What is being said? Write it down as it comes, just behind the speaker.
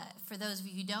For those of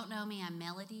you who don't know me, I'm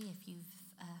Melody. If you've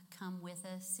come with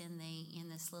us in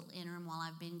this little interim while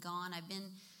I've been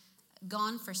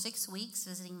gone for 6 weeks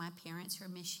visiting my parents who are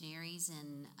missionaries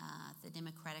in the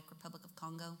Democratic Republic of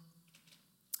Congo.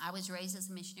 I was raised as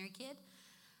a missionary kid.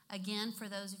 Again, for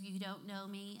those of you who don't know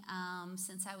me,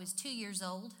 since I was 2 years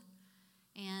old.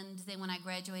 And then when I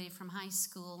graduated from high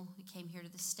school, I came here to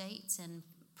the States, and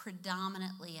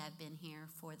predominantly I've been here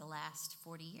for the last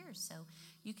 40 years. So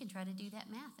you can try to do that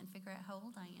math and figure out how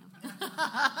old I am.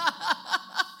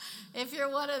 If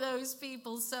you're one of those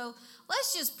people. So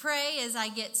let's just pray as I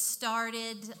get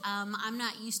started. I'm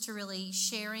not used to really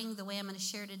sharing the way I'm going to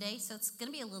share today, so it's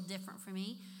going to be a little different for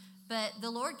me. But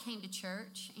the Lord came to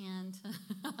church, and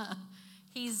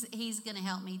He's going to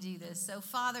help me do this. So,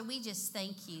 Father, we just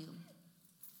thank you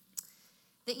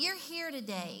that you're here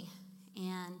today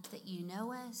and that you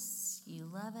know us, you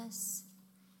love us,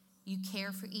 you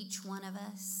care for each one of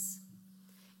us,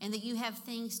 and that you have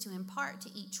things to impart to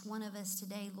each one of us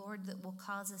today, Lord, that will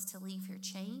cause us to leave here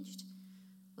changed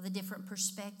with a different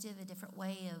perspective, a different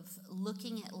way of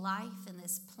looking at life and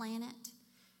this planet,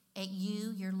 at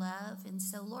you, your love. And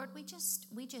so, Lord, we just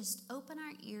open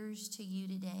our ears to you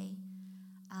today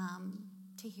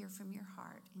to hear from your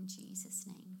heart. In Jesus'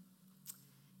 name,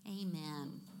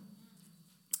 amen.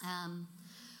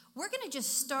 We're going to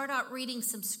just start out reading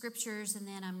some scriptures, and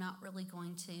then I'm not really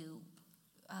going to,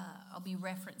 I'll be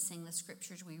referencing the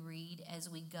scriptures we read as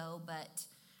we go, but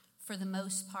for the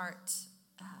most part,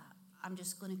 I'm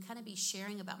just going to kind of be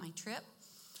sharing about my trip,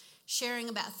 sharing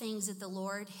about things that the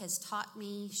Lord has taught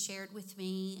me, shared with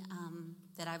me,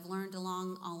 that I've learned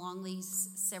along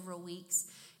these several weeks.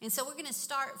 And so we're going to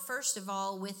start, first of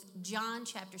all, with John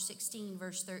chapter 16,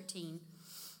 verse 13.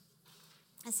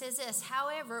 It says this: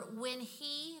 however, when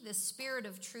He, the Spirit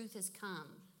of truth, has come,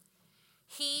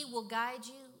 He will guide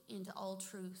you into all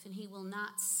truth, and He will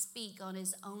not speak on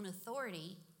His own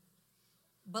authority,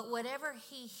 but whatever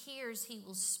He hears, He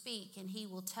will speak, and He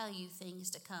will tell you things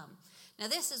to come. Now,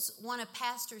 this is one of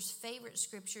Pastor's favorite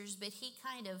scriptures, but he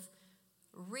kind of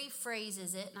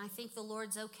rephrases it, and I think the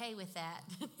Lord's okay with that.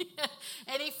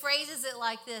 And he phrases it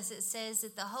like this. It says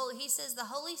that the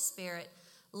Holy Spirit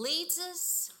leads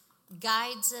us,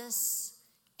 guides us,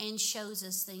 and shows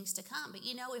us things to come. But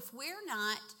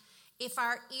if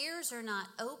our ears are not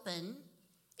open,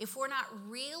 if we're not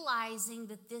realizing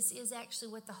that this is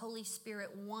actually what the Holy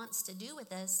Spirit wants to do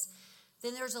with us,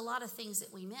 then there's a lot of things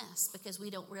that we miss because we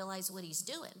don't realize what He's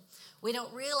doing. We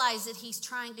don't realize that He's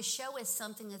trying to show us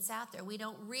something that's out there. We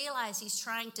don't realize He's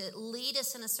trying to lead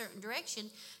us in a certain direction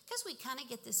because we kind of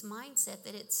get this mindset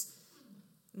that it's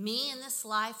me in this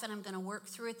life, and I'm going to work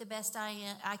through it the best I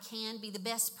can, be the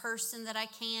best person that I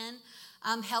can,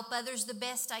 help others the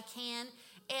best I can,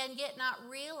 and yet not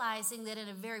realizing that in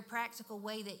a very practical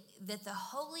way that the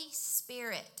Holy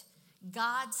Spirit,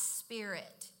 God's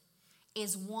Spirit,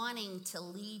 is wanting to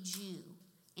lead you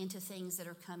into things that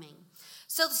are coming.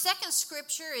 So the second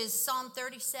scripture is Psalm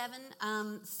 37,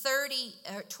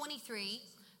 23.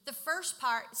 The first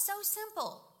part, so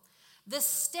simple. The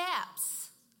steps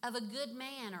of a good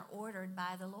man are ordered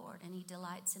by the Lord, and He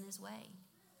delights in His way.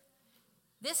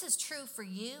 This is true for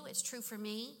you. It's true for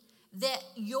me. That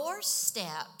your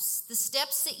steps, the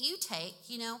steps that you take,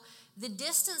 the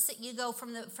distance that you go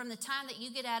from the time that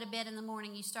you get out of bed in the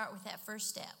morning, you start with that first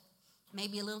step.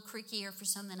 Maybe a little creakier for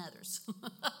some than others.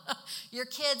 Your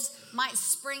kids might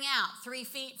spring out 3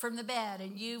 feet from the bed,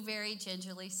 and you very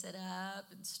gingerly sit up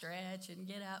and stretch and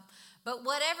get up. But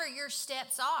whatever your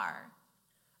steps are,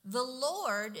 the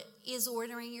Lord is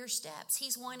ordering your steps.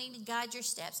 He's wanting to guide your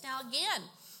steps. Now, again,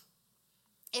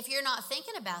 if you're not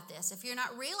thinking about this, if you're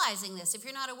not realizing this, if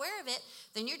you're not aware of it,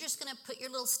 then you're just going to put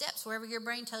your little steps wherever your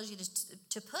brain tells you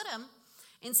to put them.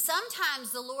 And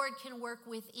sometimes the Lord can work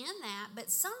within that,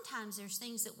 but sometimes there's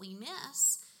things that we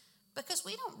miss because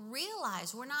we don't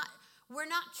realize we're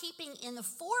not keeping in the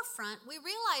forefront. We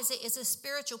realize it is a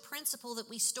spiritual principle that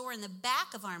we store in the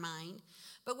back of our mind,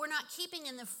 but we're not keeping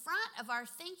in the front of our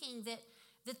thinking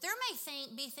that there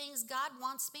may be things God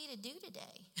wants me to do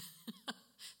today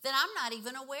that I'm not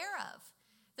even aware of.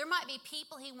 There might be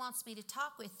people He wants me to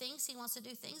talk with, things He wants to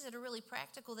do, things that are really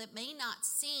practical that may not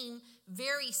seem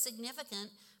very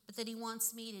significant, but that He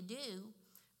wants me to do.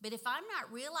 But if I'm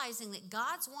not realizing that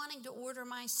God's wanting to order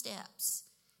my steps,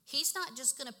 He's not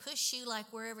just going to push you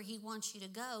like wherever He wants you to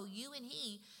go. You and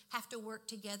He have to work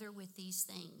together with these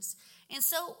things. And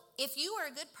so if you are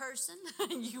a good person,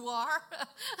 and you are,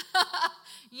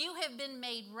 you have been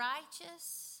made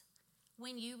righteous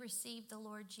when you received the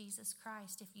Lord Jesus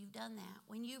Christ, if you've done that.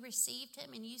 When you received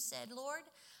Him and you said, Lord,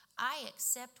 I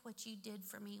accept what you did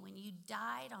for me when you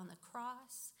died on the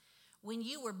cross, when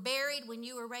you were buried, when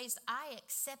you were raised. I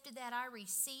accepted that. I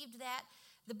received that.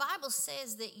 The Bible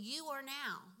says that you are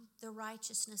now the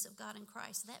righteousness of God in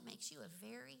Christ. That makes you a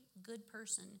very good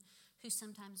person who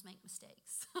sometimes make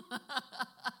mistakes.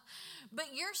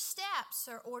 But your steps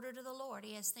are ordered of the Lord.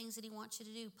 He has things that he wants you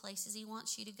to do, places he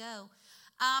wants you to go.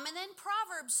 And then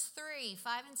Proverbs 3,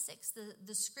 5, and 6,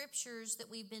 the scriptures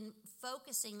that we've been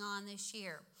focusing on this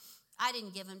year. I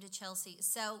didn't give them to Chelsea.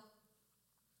 So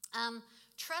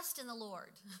trust in the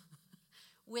Lord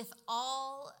with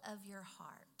all of your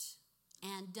heart,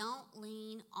 and don't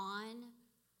lean on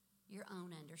your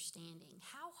own understanding.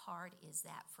 How hard is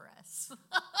that for us?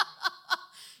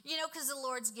 Because the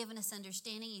Lord's given us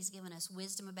understanding. He's given us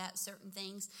wisdom about certain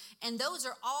things. And those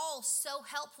are all so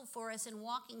helpful for us in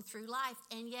walking through life.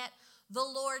 And yet the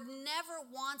Lord never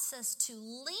wants us to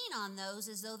lean on those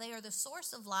as though they are the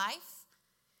source of life.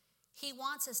 He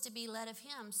wants us to be led of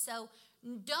him. So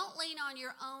don't lean on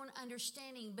your own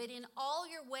understanding, but in all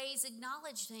your ways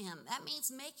acknowledge him. That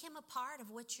means make him a part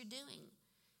of what you're doing.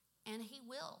 And he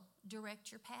will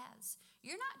direct your paths.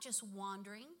 You're not just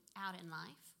wandering out in life.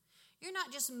 You're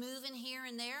not just moving here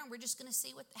and there and we're just going to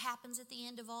see what happens at the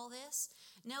end of all this.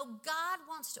 No, God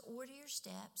wants to order your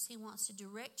steps. He wants to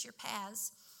direct your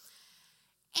paths.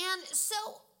 And so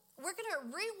we're going to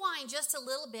rewind just a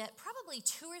little bit. Probably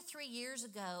 2 or 3 years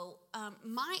ago,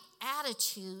 my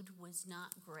attitude was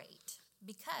not great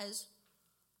because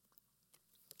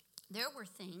there were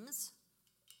things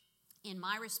in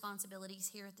my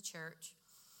responsibilities here at the church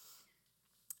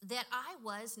that I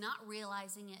was not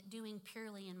realizing it, doing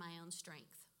purely in my own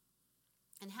strength.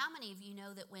 And how many of you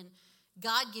know that when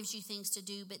God gives you things to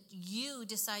do, but you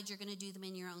decide you're going to do them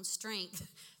in your own strength,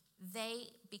 they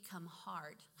become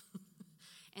hard?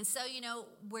 And so,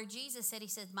 where Jesus said, he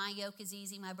said, my yoke is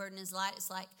easy, my burden is light. It's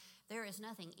like, there is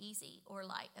nothing easy or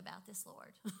light about this,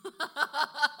 Lord.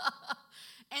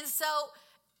 And so,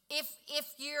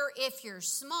 if you're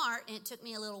smart, and it took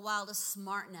me a little while to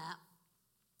smarten up,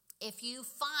 if you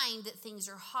find that things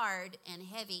are hard and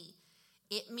heavy,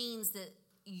 it means that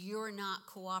you're not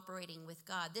cooperating with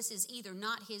God. This is either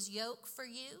not his yoke for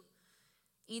you,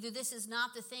 either this is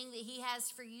not the thing that he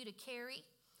has for you to carry,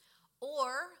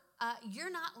 or you're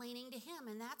not leaning to him.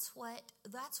 And that's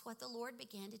what the Lord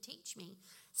began to teach me.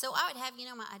 So I would have,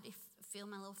 I'd feel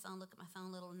my little phone, look at my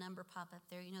phone, little number pop up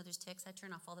there. There's text. I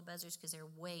turn off all the buzzers because they're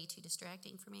way too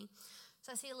distracting for me.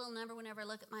 So I see a little number whenever I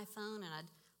look at my phone, and I'd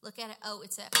look at it. Oh,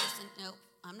 it's that person. No,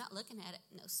 I'm not looking at it.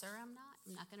 No, sir, I'm not.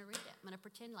 I'm not going to read it. I'm going to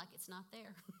pretend like it's not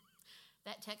there.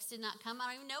 That text did not come. I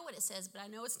don't even know what it says, but I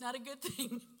know it's not a good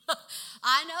thing.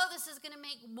 I know this is going to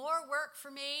make more work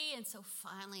for me. And so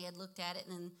finally I'd looked at it,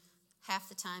 and then half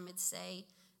the time it'd say,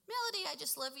 Melody, I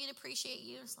just love you and appreciate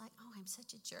you. It's like, oh, I'm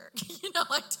such a jerk.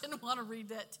 I didn't want to read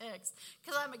that text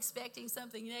because I'm expecting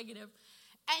something negative.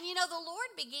 And, the Lord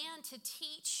began to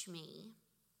teach me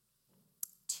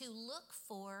to look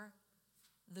for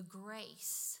the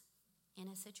grace in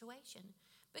a situation.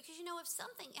 Because, if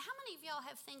something, how many of y'all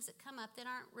have things that come up that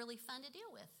aren't really fun to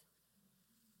deal with?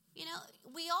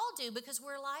 We all do, because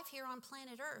we're alive here on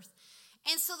planet Earth.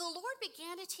 And so the Lord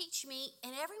began to teach me in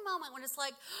every moment when it's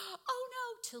like, oh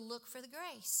no, to look for the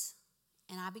grace.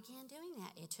 And I began doing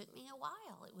that. It took me a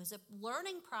while. It was a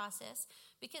learning process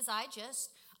because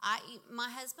my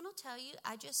husband will tell you,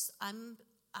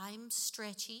 I'm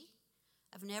stretchy.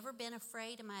 I've never been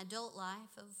afraid in my adult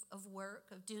life of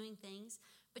work, of doing things.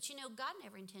 But God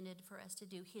never intended for us to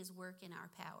do his work in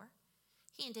our power.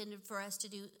 He intended for us to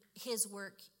do his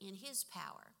work in his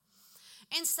power.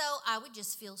 And so I would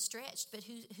just feel stretched. But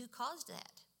who caused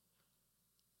that?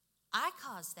 I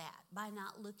caused that by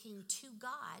not looking to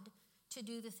God to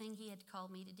do the thing he had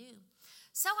called me to do.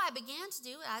 So I began to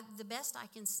do the best I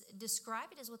can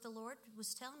describe it as what the Lord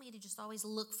was telling me, to just always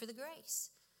look for the grace.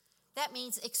 That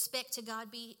means expect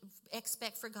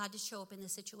for God to show up in the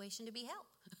situation to be help.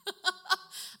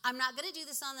 I'm not going to do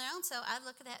this on their own. So I'd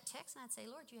look at that text and I'd say,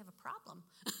 Lord, you have a problem.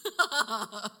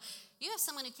 You have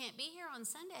someone who can't be here on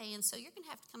Sunday, and so you're going to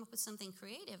have to come up with something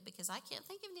creative because I can't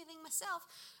think of anything myself.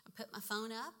 I put my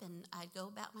phone up and I'd go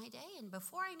about my day, and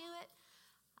before I knew it,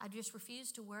 I just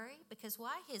refused to worry. Because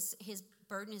why? His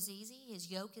burden is easy,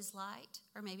 his yoke is light,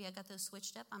 or maybe I got those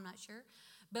switched up, I'm not sure.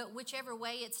 But whichever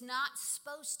way, it's not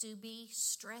supposed to be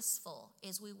stressful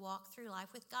as we walk through life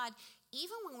with God,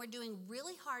 even when we're doing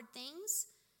really hard things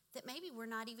that maybe we're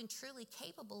not even truly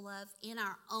capable of in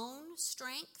our own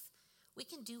strength. We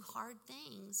can do hard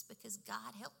things because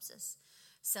God helps us.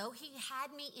 So he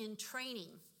had me in training.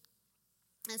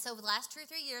 And so for the last 2 or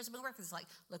 3 years, I've been working. It's like,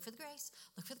 look for the grace,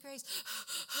 look for the grace.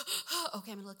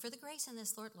 Okay, I'm going to look for the grace in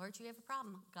this, Lord. Lord, you have a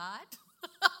problem. God,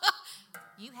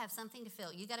 you have something to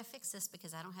fill. You got to fix this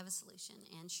because I don't have a solution.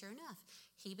 And sure enough,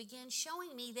 he began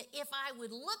showing me that if I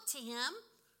would look to him,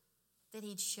 that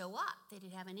he'd show up, that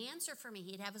he'd have an answer for me.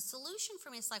 He'd have a solution for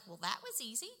me. It's like, well, that was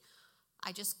easy.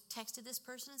 I just texted this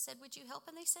person and said, would you help?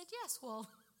 And they said, yes. Well,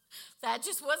 that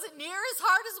just wasn't near as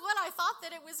hard as what I thought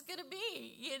that it was going to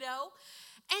be, you know.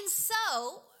 And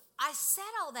so I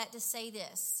said all that to say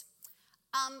this.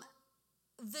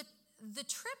 The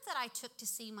trip that I took to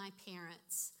see my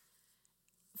parents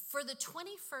for the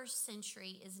 21st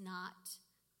century is not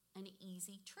an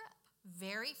easy trip.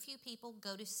 Very few people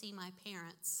go to see my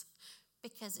parents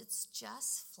because it's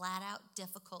just flat out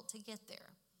difficult to get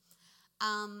there.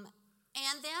 And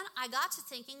then I got to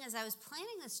thinking as I was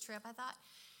planning this trip, I thought,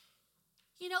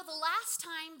 you know, the last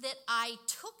time that I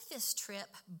took this trip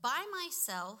by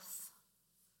myself,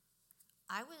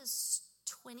 I was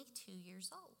 22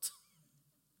 years old.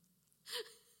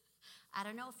 I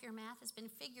don't know if your math has been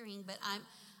figuring, but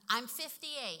I'm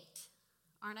 58.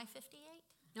 Aren't I 58?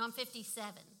 No, I'm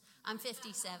 57. I'm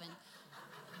 57.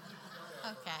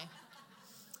 Okay.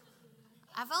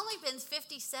 I've only been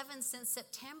 57 since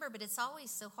September, but it's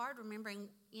always so hard remembering,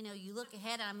 you know, you look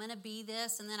ahead and I'm going to be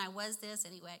this, and then I was this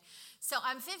anyway. So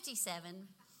I'm 57.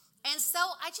 And so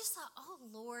I just thought, oh,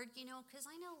 Lord, you know, because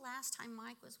I know last time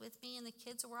Mike was with me and the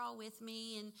kids were all with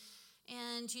me, and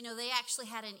you know, they actually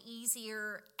had an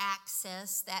easier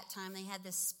access that time. They had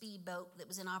this speedboat that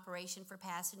was in operation for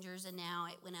passengers, and now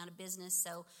it went out of business,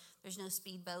 so there's no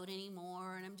speedboat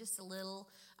anymore. And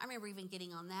I remember even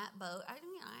getting on that boat. I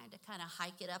had to kind of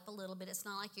hike it up a little bit. It's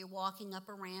not like you're walking up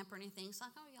a ramp or anything. It's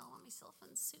like, oh, y'all want me cell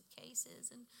phone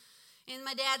suitcases. And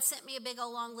my dad sent me a big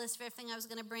old long list of everything I was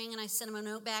going to bring, and I sent him a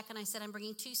note back, and I said, I'm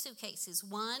bringing 2 suitcases.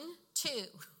 1, 2.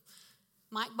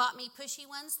 Mike bought me pushy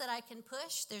ones that I can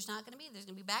push. There's going to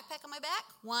be backpack on my back.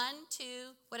 1, 2,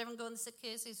 whatever I'm going to the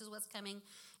suitcases is what's coming.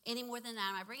 Any more than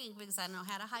that am I bringing, because I don't know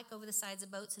how to hike over the sides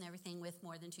of boats and everything with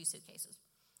more than 2 suitcases.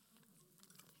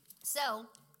 So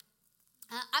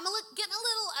I'm getting a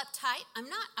little uptight.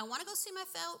 I want to go see my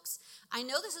folks. I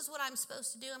know this is what I'm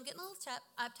supposed to do. I'm getting a little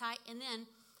uptight. And then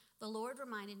the Lord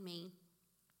reminded me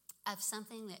of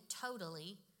something that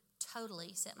totally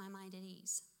set my mind at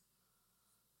ease.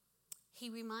 He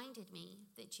reminded me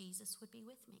that Jesus would be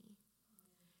with me.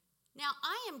 Now,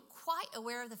 I am quite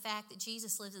aware of the fact that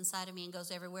Jesus lives inside of me and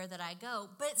goes everywhere that I go,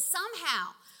 but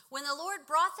somehow, when the Lord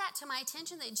brought that to my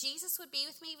attention, that Jesus would be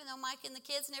with me, even though Mike and the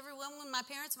kids and everyone, when my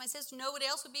parents and my sister, nobody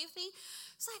else would be with me,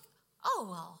 it's like, oh,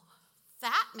 well,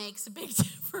 that makes a big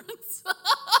difference.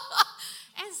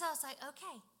 And so I was like,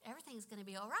 okay, everything's going to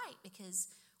be all right, because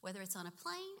whether it's on a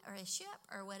plane or a ship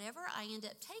or whatever I end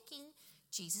up taking,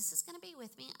 Jesus is going to be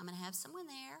with me. I'm going to have someone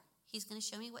there. He's going to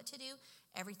show me what to do.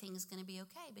 Everything is going to be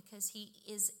okay, because he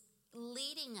is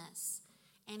leading us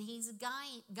and he's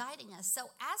guiding us. So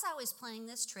as I was planning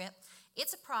this trip,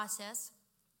 it's a process.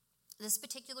 This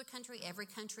particular country, every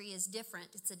country is different.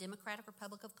 It's the Democratic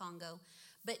Republic of Congo.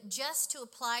 But just to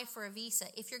apply for a visa,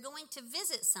 if you're going to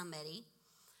visit somebody,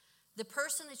 the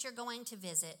person that you're going to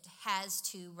visit has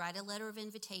to write a letter of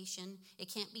invitation.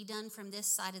 It can't be done from this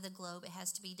side of the globe. It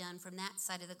has to be done from that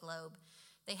side of the globe.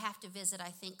 They have to visit, I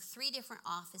think, 3 different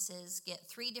offices, get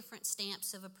 3 different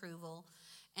stamps of approval.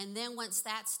 And then once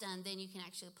that's done, then you can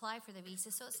actually apply for the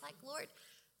visa. So it's like, Lord,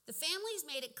 the family's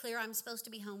made it clear I'm supposed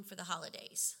to be home for the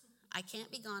holidays. I can't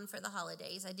be gone for the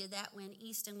holidays. I did that when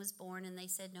Easton was born, and they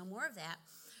said no more of that.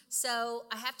 So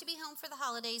I have to be home for the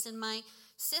holidays, and my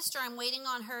sister, I'm waiting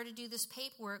on her to do this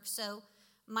paperwork, so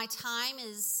my time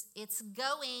it's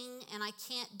going, and I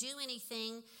can't do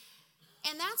anything.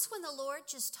 And that's when the Lord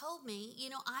just told me, you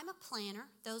know, I'm a planner.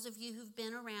 Those of you who've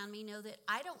been around me know that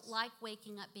I don't like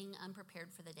waking up being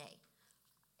unprepared for the day.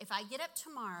 If I get up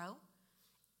tomorrow,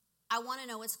 I want to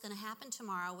know what's going to happen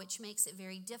tomorrow, which makes it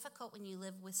very difficult when you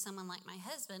live with someone like my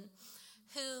husband,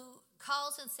 who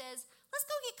calls and says, let's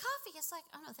go get coffee. It's like,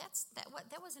 oh no,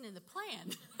 that wasn't in the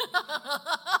plan.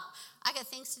 I got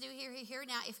things to do here.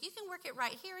 Now, if you can work it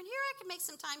right here and here, I can make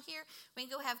some time here. We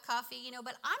can go have coffee, you know,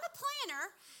 but I'm a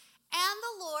planner.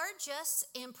 And the Lord just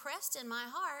impressed in my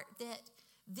heart that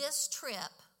this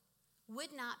trip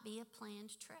would not be a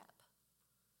planned trip.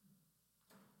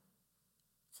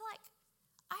 It's like,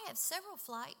 I have several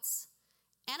flights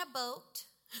and a boat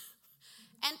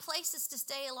and places to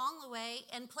stay along the way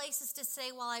and places to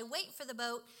stay while I wait for the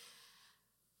boat.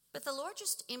 But the Lord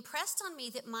just impressed on me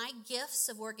that my gifts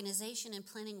of organization and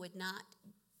planning would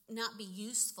not be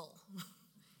useful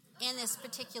in this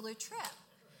particular trip.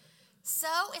 So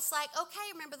it's like,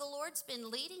 okay, remember, the Lord's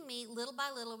been leading me little by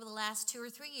little over the last 2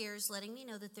 or 3 years, letting me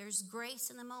know that there's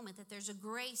grace in the moment, that there's a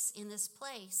grace in this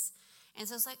place. And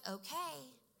so it's like, okay,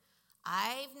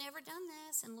 I've never done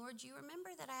this, and Lord, you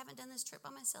remember that I haven't done this trip by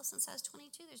myself since I was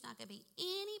 22. There's not going to be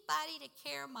anybody to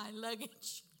carry my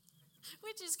luggage,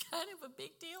 which is kind of a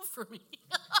big deal for me.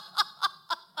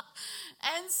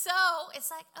 And so it's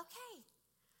like, okay.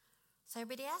 So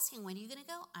everybody asking, when are you going to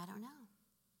go? I don't know.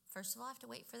 First of all, I have to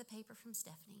wait for the paper from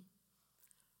Stephanie.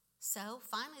 So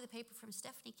finally the paper from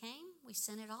Stephanie came. We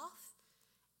sent it off.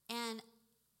 And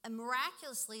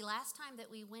miraculously, last time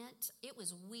that we went, it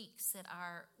was weeks that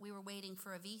we were waiting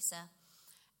for a visa.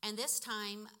 And this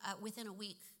time, within a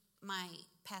week, my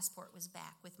passport was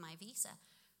back with my visa.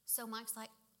 So Mike's like,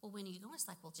 well, when are you going? It's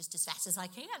like, well, just as fast as I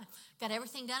can. Got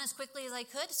everything done as quickly as I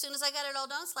could. As soon as I got it all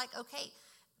done, it's like, okay,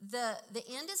 the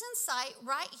end is in sight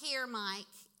right here, Mike.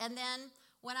 And then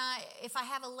if I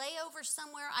have a layover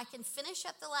somewhere, I can finish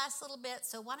up the last little bit.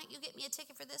 So why don't you get me a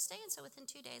ticket for this day? And so within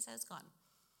 2 days, I was gone.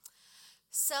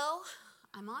 So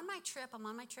I'm on my trip. And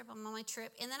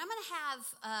then I'm going to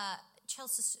have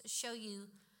Chelsea show you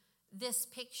this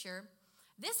picture.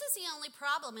 This is the only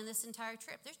problem in this entire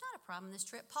trip. There's not a problem in this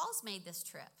trip. Paul's made this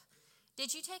trip.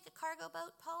 Did you take a cargo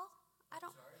boat, Paul?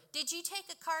 Did you take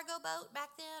a cargo boat back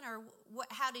then, or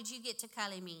how did you get to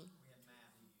Kalimi? We had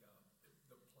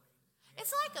the plane.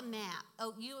 It's like a map.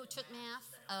 Oh, you took MAF?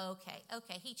 Oh,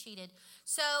 okay. He cheated.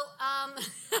 So,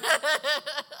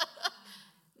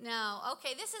 no.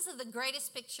 Okay, this isn't the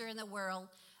greatest picture in the world,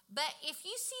 but if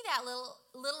you see that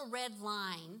little red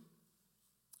line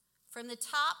from the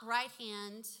top right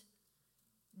hand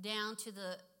down to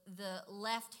the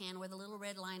left hand where the little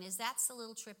red line is, that's the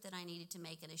little trip that I needed to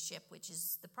make in a ship, which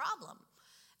is the problem.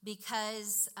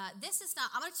 Because this is not,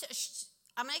 I'm going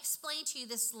to explain to you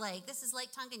this lake. This is Lake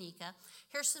Tanganyika.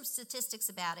 Here's some statistics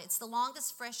about it. It's the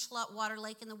longest freshwater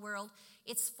lake in the world.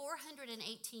 It's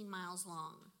 418 miles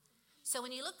long. So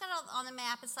when you look at it on the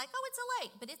map, it's like, oh, it's a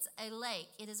lake. But it's a lake.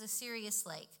 It is a serious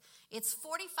lake. It's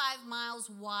 45 miles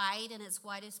wide in its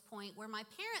widest point. Where my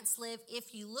parents live,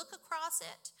 if you look across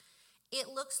it, it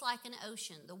looks like an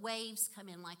ocean. The waves come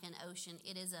in like an ocean.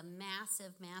 It is a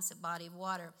massive, massive body of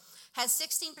water. Has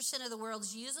 16% of the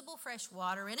world's usable fresh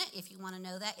water in it, if you want to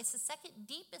know that. It's the second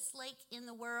deepest lake in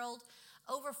the world,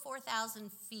 over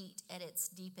 4,000 feet at its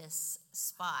deepest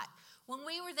spot. When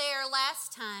we were there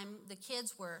last time, the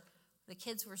kids were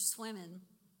swimming.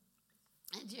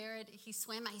 And Jared, he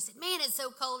swam out. He said, man, it's so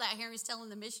cold out here. He's telling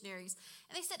the missionaries.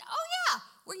 And they said, oh, yeah,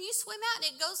 when you swim out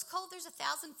and it goes cold, there's a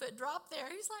 1,000-foot drop there.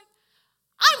 He's like,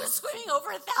 I was swimming over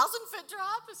a 1,000-foot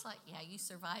drop. It's like, yeah, you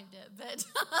survived it.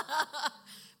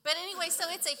 But anyway, so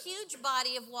it's a huge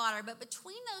body of water. But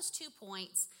between those 2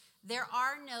 points, there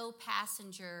are no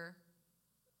passenger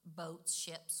boats,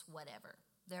 ships, whatever.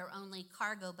 There are only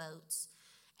cargo boats.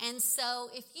 And so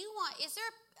if you want,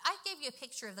 I gave you a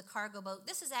picture of the cargo boat.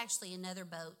 This is actually another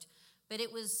boat, but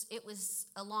it was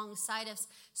alongside us.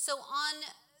 So on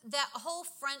that whole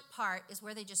front part is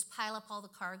where they just pile up all the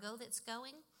cargo that's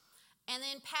going. And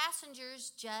then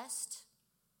passengers just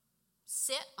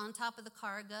sit on top of the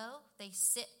cargo. They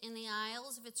sit in the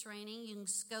aisles if it's raining. You can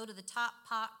go to the top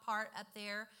part up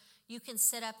there. You can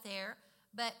sit up there.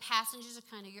 But passengers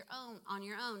are kind of on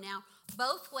your own. Now,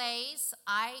 both ways,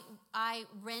 I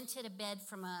rented a bed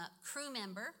from a crew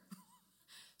member.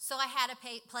 So I had a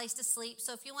place to sleep.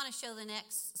 So if you want to show the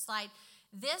next slide,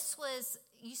 this was,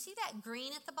 you see that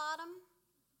green at the bottom?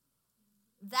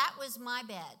 That was my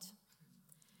bed.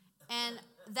 And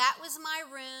that was my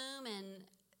room, and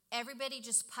everybody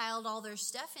just piled all their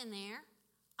stuff in there.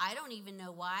 I don't even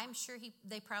know why. I'm sure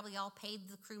they probably all paid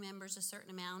the crew members a certain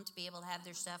amount to be able to have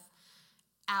their stuff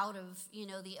out of,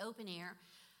 the open air.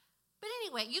 But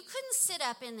anyway, you couldn't sit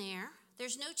up in there.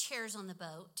 There's no chairs on the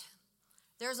boat.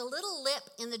 There's a little lip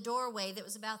in the doorway that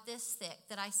was about this thick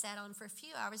that I sat on for a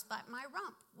few hours, but my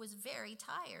rump was very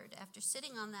tired after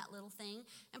sitting on that little thing.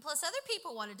 And plus other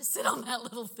people wanted to sit on that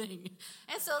little thing.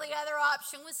 And so the other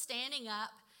option was standing up.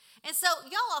 And so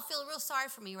y'all all feel real sorry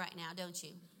for me right now, don't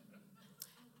you?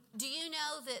 Do you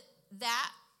know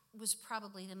that was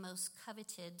probably the most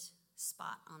coveted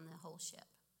spot on the whole ship?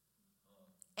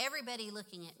 Everybody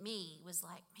looking at me was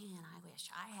like, man, I wish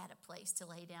I had a place to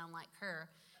lay down like her.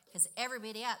 Because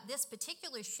everybody out, this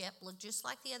particular ship looked just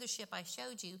like the other ship I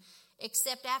showed you,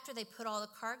 except after they put all the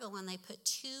cargo in, they put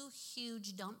 2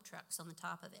 huge dump trucks on the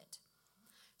top of it.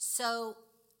 So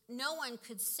no one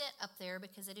could sit up there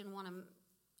because they didn't want them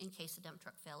in case the dump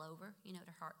truck fell over, to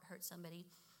hurt somebody.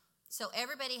 So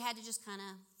everybody had to just kind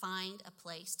of find a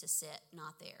place to sit,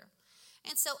 not there.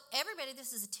 And so everybody,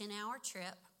 this is a 10-hour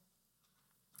trip.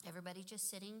 Everybody just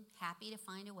sitting, happy to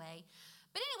find a way.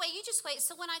 But anyway, you just wait.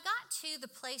 So when I got to the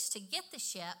place to get the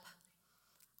ship,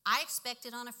 I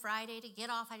expected on a Friday to get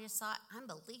off. I just thought, I'm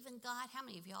believing God. How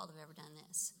many of y'all have ever done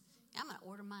this? I'm going to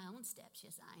order my own steps.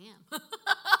 Yes, I am.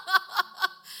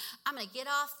 I'm going to get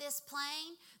off this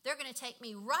plane. They're going to take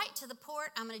me right to the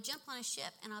port. I'm going to jump on a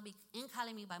ship, and I'll be in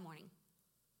Kalimi by morning.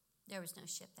 There was no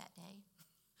ship that day.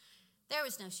 There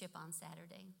was no ship on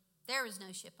Saturday. There was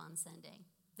no ship on Sunday.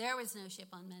 There was no ship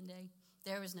on Monday.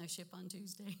 There was no ship on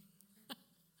Tuesday.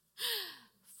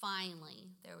 Finally,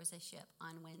 there was a ship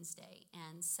on Wednesday.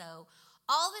 And so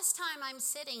all this time I'm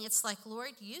sitting, it's like,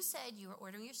 Lord, you said you were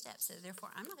ordering your steps, so therefore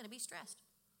I'm not going to be stressed.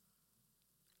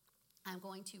 I'm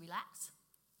going to relax.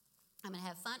 I'm going to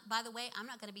have fun. By the way, I'm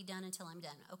not going to be done until I'm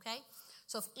done, okay?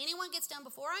 So if anyone gets done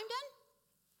before I'm done,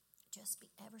 just be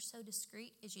ever so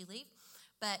discreet as you leave.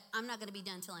 But I'm not going to be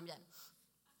done until I'm done.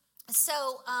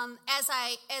 So as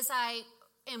I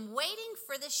am waiting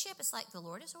for this ship, it's like the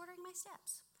Lord is ordering my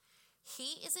steps.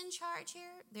 He is in charge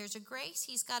here. There's a grace.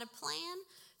 He's got a plan.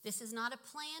 This is not a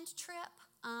planned trip.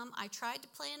 I tried to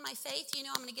plan my faith.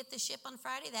 I'm going to get the ship on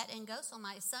Friday. That didn't go. So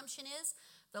my assumption is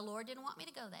the Lord didn't want me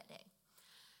to go that day.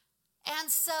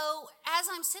 And so as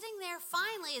I'm sitting there,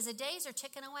 finally, as the days are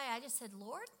ticking away, I just said,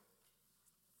 Lord,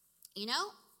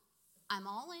 I'm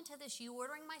all into this you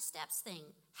ordering my steps thing.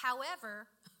 However,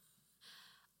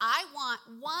 I want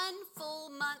 1 full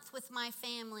month with my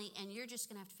family, and you're just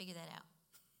going to have to figure that out.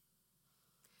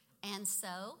 And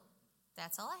so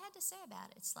that's all I had to say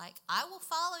about it. It's like, I will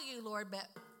follow you, Lord, but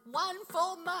 1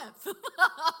 full month.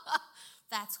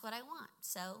 That's what I want.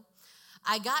 So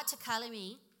I got to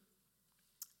Kalimi,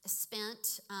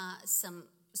 spent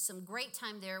some great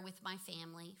time there with my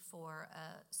family for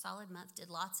a solid month, did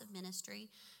lots of ministry.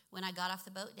 When I got off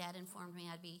the boat, Dad informed me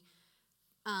I'd be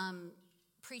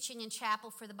preaching in chapel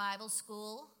for the Bible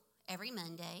school every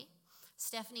Monday.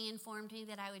 Stephanie informed me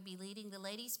that I would be leading the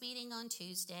ladies' meeting on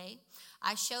Tuesday.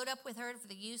 I showed up with her for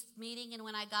the youth meeting, and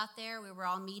when I got there, we were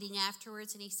all meeting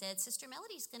afterwards, and he said, Sister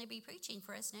Melody's going to be preaching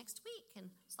for us next week.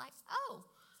 And it's like, oh,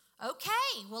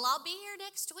 okay, well, I'll be here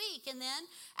next week. And then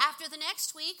after the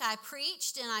next week, I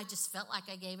preached, and I just felt like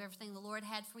I gave everything the Lord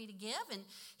had for me to give. And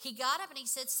he got up and he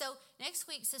said, so next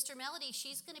week, Sister Melody,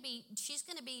 she's going to be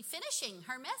finishing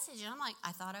her message. And I'm like,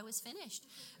 I thought I was finished.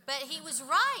 But he was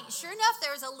right. Sure enough,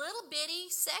 there was a little bitty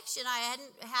section I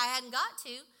hadn't got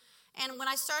to. And when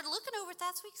I started looking over it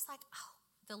that week, it's like, oh,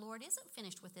 the Lord isn't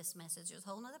finished with this message. There's a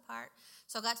whole other part.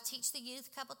 So I got to teach the youth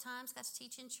a couple times, got to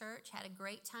teach in church, had a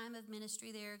great time of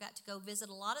ministry there, got to go visit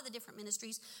a lot of the different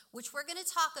ministries, which we're going to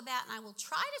talk about, and I will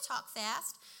try to talk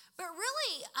fast. But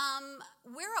really,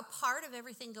 we're a part of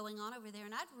everything going on over there,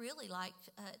 and I'd really like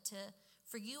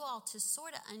for you all to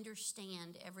sort of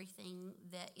understand everything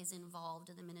that is involved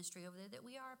in the ministry over there that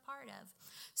we are a part of.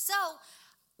 So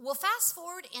we'll fast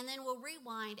forward, and then we'll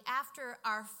rewind. After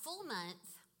our full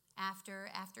month,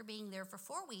 after being there for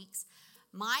 4 weeks,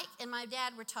 Mike and my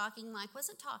dad were talking. Mike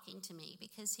wasn't talking to me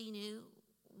because he knew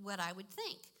what I would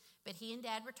think. But he and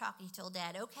Dad were talking. He told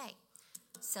Dad, okay,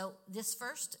 so this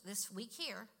week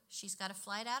here, she's got a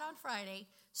flight out on Friday.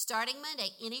 Starting Monday,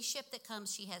 any ship that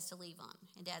comes, she has to leave on.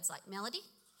 And Dad's like, Melody,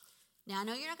 now I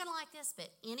know you're not going to like this, but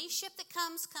any ship that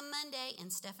comes come Monday,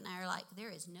 and Steph and I are like,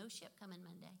 there is no ship coming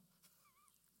Monday.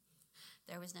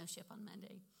 There was no ship on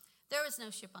Monday. There was no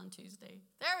ship on Tuesday.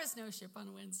 There was no ship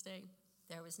on Wednesday.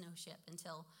 There was no ship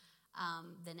until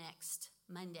the next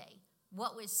Monday.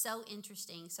 What was so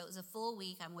interesting, so it was a full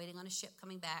week. I'm waiting on a ship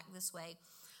coming back this way.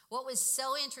 What was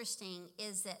so interesting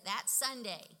is that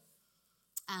Sunday,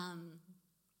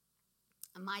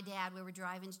 my dad, we were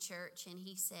driving to church, and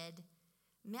he said,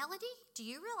 Melody, do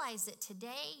you realize that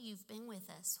today you've been with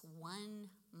us 1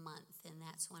 month? And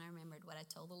that's when I remembered what I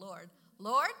told the Lord.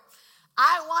 Lord,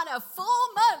 I want a full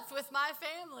month with my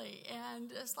family.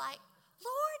 And it's like,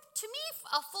 Lord, to me,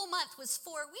 a full month was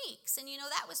 4 weeks. And,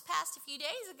 that was passed a few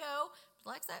days ago.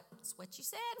 Like that, that's what you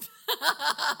said.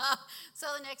 So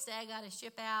the next day I got a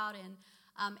ship out,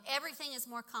 and everything is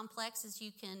more complex, as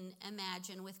you can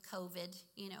imagine, with COVID.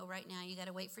 Right now you got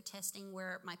to wait for testing.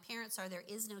 Where my parents are, there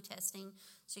is no testing.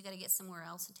 So you got to get somewhere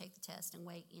else and take the test and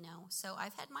wait, So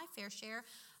I've had my fair share.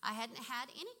 I hadn't had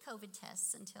any COVID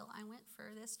tests until I went for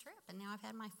this trip, and now I've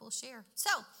had my full share. So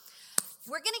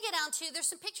we're going to get on to, there's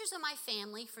some pictures of my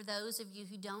family for those of you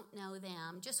who don't know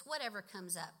them. Just whatever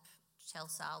comes up,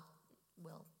 Chelsea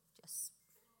will just.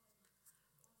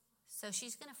 So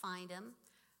she's going to find them.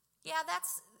 Yeah,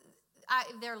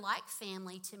 they're like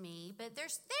family to me, but there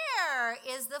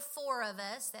is the 4 of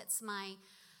us. That's my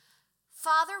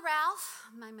father, Ralph,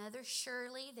 my mother,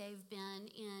 Shirley. They've been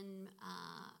in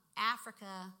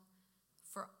Africa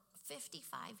for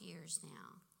 55 years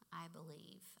now, I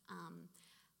believe.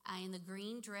 In the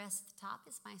green dress at the top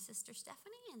is my sister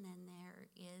Stephanie, and then there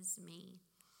is me.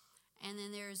 And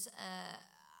then there's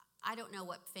I don't know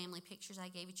what family pictures I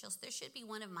gave you, Chelsea. There should be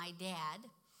one of my dad.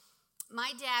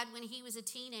 My dad, when he was a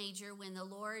teenager, when the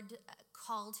Lord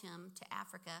called him to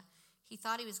Africa, he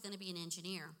thought he was going to be an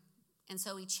engineer. And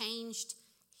so he changed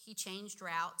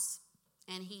routes,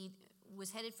 and he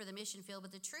was headed for the mission field.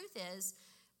 But the truth is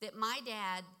that my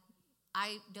dad,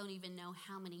 I don't even know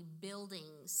how many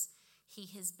buildings he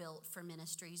has built for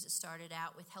ministries. It started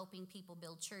out with helping people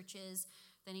build churches.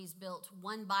 Then he's built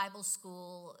one Bible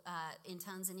school in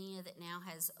Tanzania that now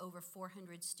has over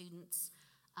 400 students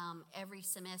every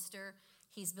semester.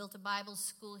 He's built a Bible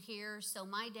school here. So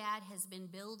my dad has been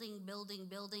building.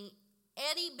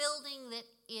 Any building that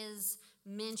is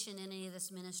mentioned in any of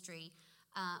this ministry,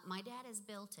 my dad has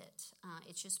built it.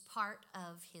 It's just part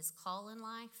of his call in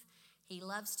life. He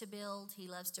loves to build. He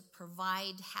loves to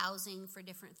provide housing for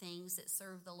different things that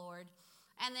serve the Lord.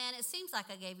 And then it seems like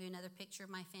I gave you another picture of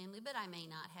my family, but I may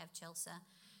not have, Chelsea.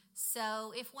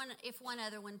 So if one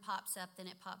other one pops up, then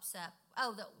it pops up.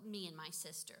 Oh, me and my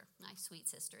sister, my sweet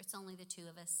sister. It's only the two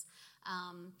of us.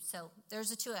 So there's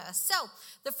the two of us. So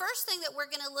the first thing that we're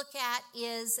going to look at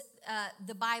is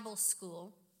the Bible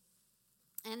school.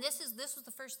 And this was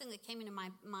the first thing that came into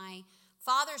my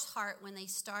father's heart when they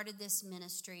started this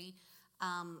ministry,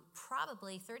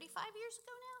 probably 35 years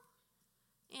ago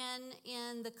now,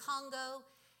 in the Congo.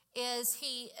 Is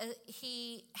he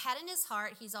had in his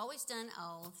heart, he's always done,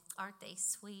 oh, aren't they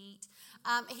sweet?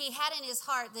 He had in his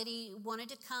heart that he wanted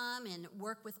to come and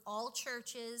work with all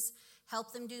churches,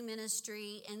 help them do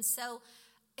ministry. And so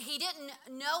he didn't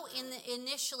know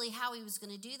initially how he was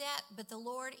going to do that, but the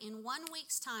Lord, in 1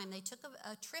 week's time, they took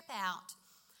a trip out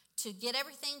to get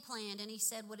everything planned, and he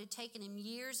said what had taken him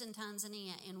years in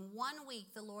Tanzania. In 1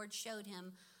 week, the Lord showed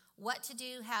him what to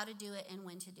do, how to do it, and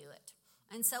when to do it.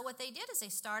 And so what they did is they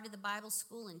started the Bible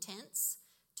school in tents,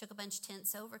 took a bunch of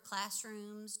tents over,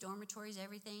 classrooms, dormitories,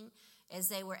 everything. As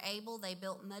they were able, they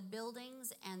built mud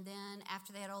buildings, and then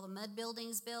after they had all the mud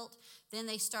buildings built, then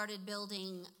they started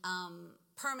building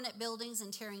permanent buildings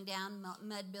and tearing down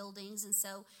mud buildings. And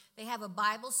so they have a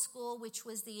Bible school, which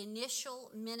was the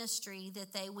initial ministry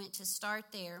that they went to start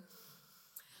there.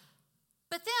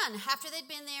 But then, after they'd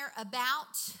been there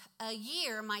about a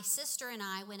year, my sister and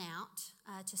I went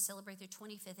out to celebrate their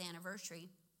 25th anniversary.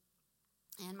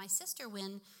 And my sister,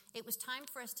 when it was time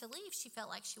for us to leave, she felt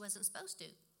like she wasn't supposed to.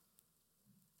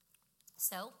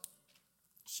 So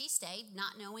she stayed,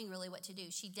 not knowing really what to do.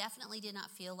 She definitely did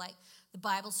not feel like the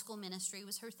Bible school ministry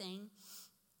was her thing.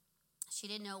 She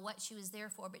didn't know what she was there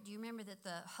for. But do you remember that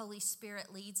the Holy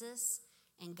Spirit leads us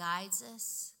and guides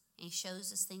us? And he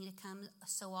shows us things to come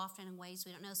so often in ways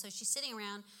we don't know. So she's sitting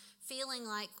around feeling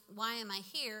like, why am I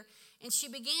here? And she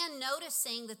began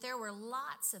noticing that there were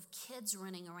lots of kids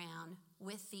running around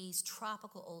with these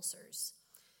tropical ulcers.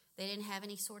 They didn't have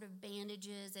any sort of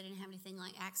bandages. They didn't have anything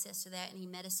like access to that, any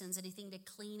medicines, anything to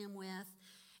clean them with.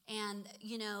 And,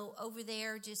 over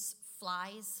there, just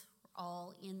flies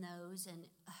all in those. And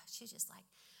she's just like,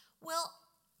 well,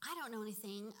 I don't know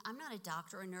anything. I'm not a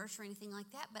doctor or a nurse or anything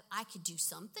like that, but I could do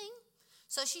something.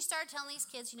 So she started telling these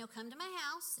kids, come to my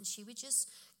house, and she would just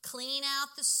clean out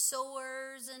the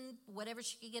sores and whatever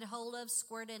she could get a hold of,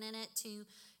 squirt it in it to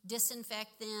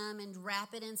disinfect them and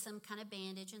wrap it in some kind of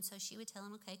bandage. And so she would tell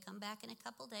them, okay, come back in a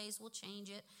couple days, we'll change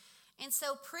it. And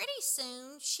so pretty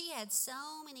soon she had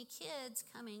so many kids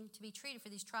coming to be treated for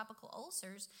these tropical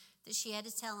ulcers that she had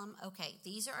to tell them, okay,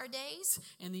 these are our days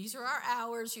and these are our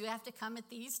hours. You have to come at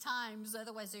these times.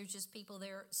 Otherwise, there's just people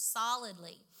there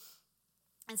solidly.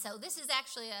 And so this is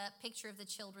actually a picture of the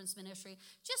children's ministry.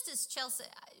 Just as Chelsea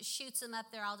shoots them up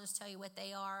there, I'll just tell you what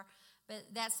they are. But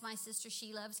that's my sister.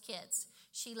 She loves kids.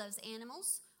 She loves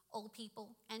animals, old people,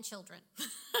 and children.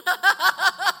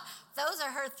 Those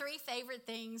are her three favorite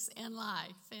things in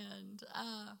life. And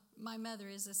my mother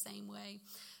is the same way.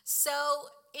 So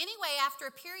anyway, after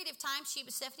a period of time,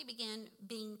 Stephanie began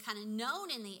being kind of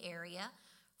known in the area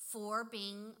for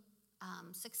being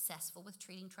successful with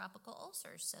treating tropical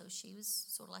ulcers. So she was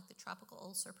sort of like the tropical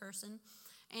ulcer person.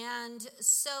 And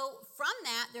so from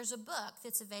that, there's a book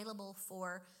that's available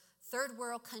for third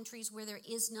world countries where there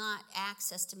is not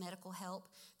access to medical help.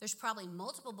 There's probably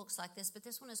multiple books like this, but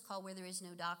this one is called Where There Is No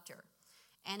Doctor.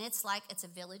 And it's a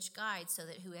village guide so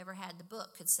that whoever had the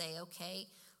book could say, okay,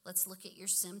 let's look at your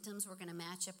symptoms. We're going to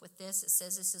match up with this. It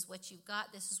says this is what you've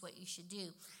got. This is what you should do.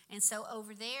 And so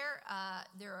over there,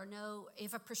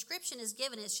 if a prescription is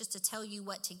given, it's just to tell you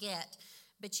what to get.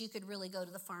 But you could really go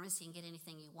to the pharmacy and get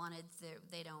anything you wanted.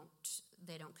 They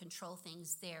don't control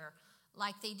things there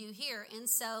like they do here. And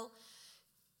so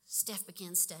Steph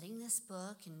began studying this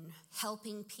book and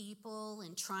helping people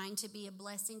and trying to be a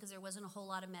blessing because there wasn't a whole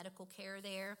lot of medical care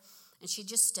there. And she'd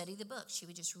just study the book. She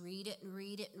would just read it and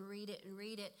read it and read it and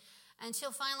read it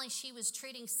until finally she was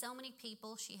treating so many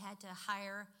people she had to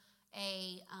hire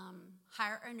a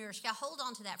nurse. Yeah, hold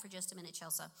on to that for just a minute,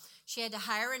 Chelsea. She had to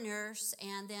hire a nurse,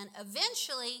 and then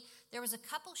eventually there was a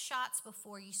couple shots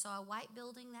before you saw a white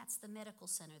building. That's the medical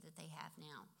center that they have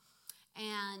now.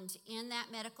 And in that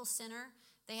medical center,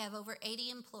 they have over 80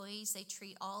 employees. They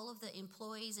treat all of the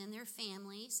employees and their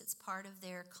families. It's part of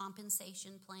their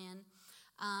compensation plan.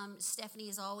 Stephanie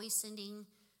is always sending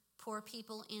poor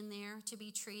people in there to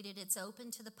be treated. It's open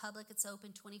to the public. It's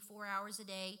open 24 hours a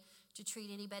day to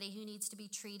treat anybody who needs to be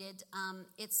treated.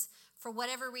 It's, for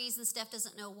whatever reason, Steph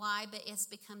doesn't know why, but it's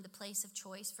become the place of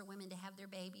choice for women to have their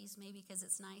babies, maybe because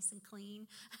it's nice and clean.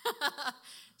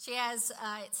 She has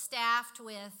it staffed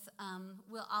with,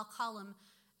 I'll call them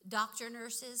doctor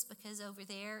nurses, because over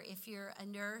there, if you're a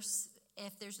nurse,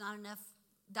 if there's not enough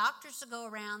doctors to go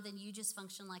around, then you just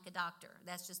function like a doctor.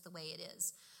 That's just the way it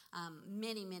is.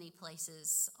 Many, many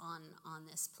places on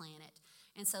this planet.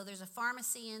 And so there's a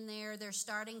pharmacy in there. They're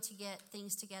starting to get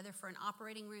things together for an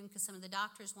operating room because some of the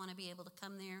doctors want to be able to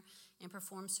come there and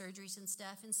perform surgeries and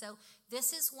stuff. And so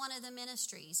this is one of the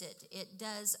ministries. It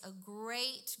does a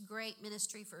great, great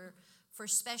ministry for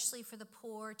especially for the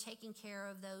poor, taking care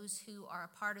of those who are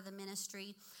a part of the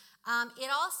ministry. It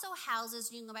also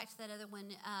houses, you can go back to that other one,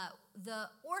 the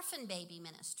orphan baby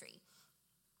ministry.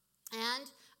 And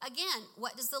again,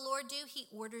 what does the Lord do? He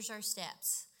orders our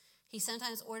steps. He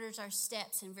sometimes orders our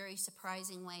steps in very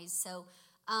surprising ways. So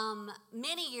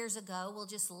many years ago, we'll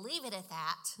just leave it at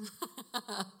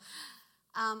that,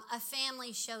 a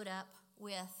family showed up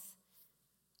with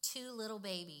 2 little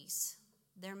babies.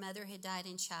 Their mother had died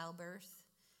in childbirth.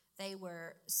 They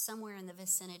were somewhere in the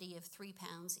vicinity of 3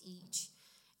 pounds each.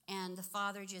 And the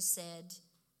father just said,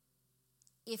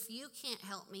 if you can't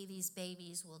help me, these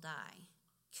babies will die.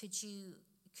 Could you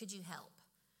help?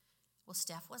 Well,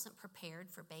 Steph wasn't prepared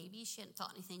for babies. She hadn't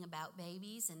thought anything about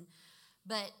babies.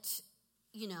 But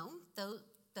you know,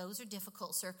 those are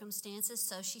difficult circumstances.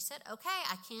 So she said, okay,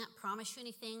 I can't promise you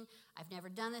anything. I've never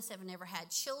done this. I've never had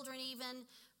children even,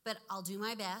 but I'll do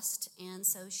my best. And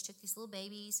so she took these little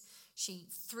babies. She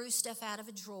threw stuff out of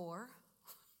a drawer.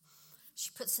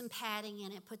 She put some padding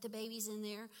in it, put the babies in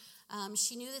there.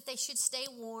 She knew that they should stay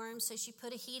warm, so she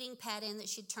put a heating pad in that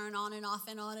she'd turn on and off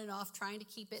and on and off, trying to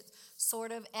keep it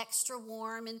sort of extra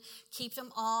warm and keep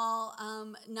them all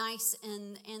nice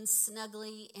and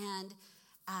snuggly. And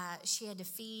she had to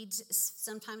feed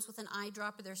sometimes with an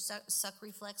eyedropper. Their suck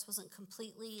reflex wasn't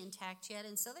completely intact yet,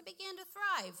 and so they began to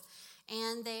thrive.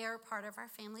 And they are part of our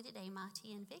family today,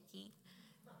 Mati and Vicky.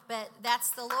 But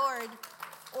that's the Lord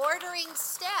ordering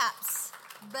steps.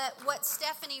 But what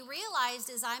Stephanie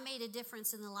realized is I made a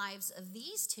difference in the lives of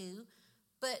these 2.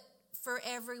 But for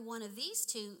every one of these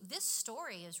 2, this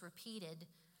story is repeated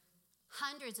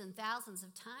hundreds and thousands of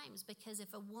times, because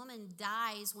if a woman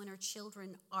dies when her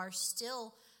children are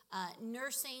still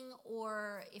nursing,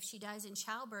 or if she dies in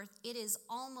childbirth, it is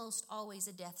almost always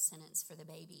a death sentence for the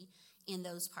baby in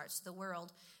those parts of the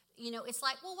world. You know, it's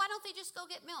like, well, why don't they just go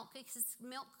get milk? Because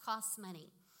milk costs money.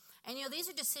 And, you know, these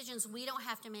are decisions we don't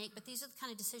have to make, but these are the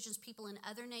kind of decisions people in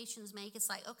other nations make. It's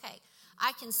like, okay,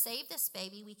 I can save this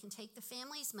baby. We can take the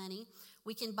family's money.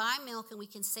 We can buy milk, and we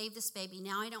can save this baby.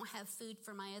 Now I don't have food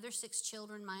for my other 6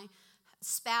 children, my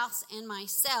spouse, and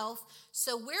myself.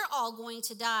 So we're all going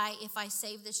to die if I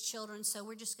save this children, so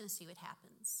we're just going to see what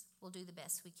happens. We'll do the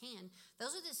best we can. Those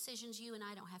are the decisions you and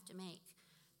I don't have to make.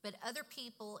 But other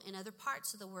people in other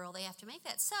parts of the world, they have to make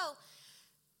that. So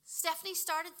Stephanie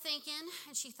started thinking,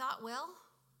 and she thought, well,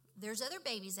 there's other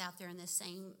babies out there in this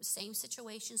same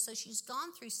situation. So she's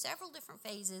gone through several different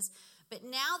phases. But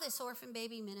now this orphan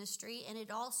baby ministry, and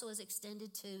it also is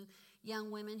extended to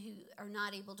young women who are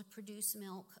not able to produce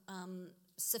milk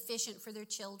sufficient for their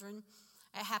children.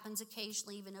 It happens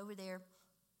occasionally even over there.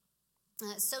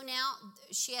 So now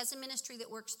she has a ministry that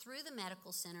works through the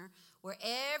medical center, where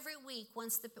every week,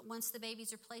 once the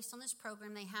babies are placed on this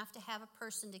program, they have to have a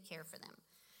person to care for them.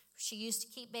 She used to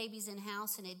keep babies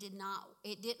in-house, and it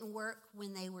didn't work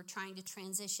when they were trying to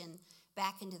transition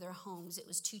back into their homes. It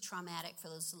was too traumatic for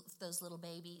those little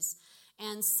babies.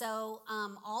 And so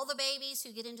all the babies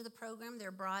who get into the program, they're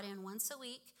brought in once a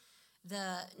week.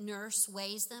 The nurse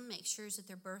weighs them, makes sure that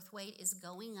their birth weight is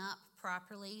going up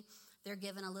properly. They're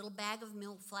given a little bag of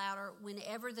milk flour.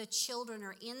 Whenever the children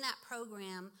are in that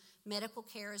program, medical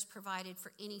care is provided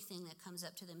for anything that comes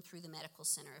up to them through the medical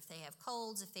center. If they have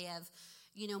colds, if they have,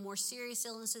 more serious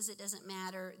illnesses, it doesn't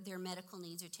matter. Their medical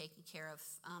needs are taken care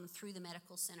of through the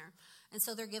medical center. And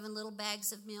so they're given little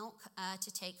bags of milk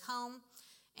to take home.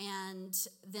 And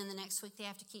then the next week they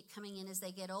have to keep coming in. As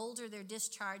they get older, they're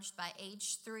discharged by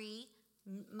age 3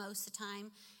 most of the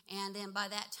time. And then by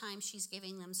that time, she's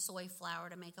giving them soy flour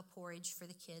to make a porridge for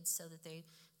the kids so that they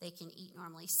can eat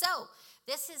normally. So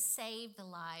this has saved the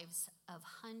lives of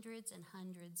hundreds and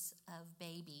hundreds of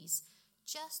babies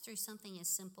just through something as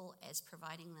simple as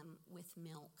providing them with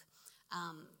milk,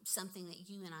 something that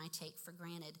you and I take for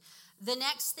granted. The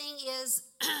next thing is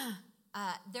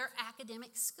their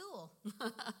academic school.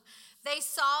 They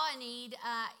saw a need,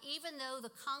 even though the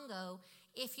Congo,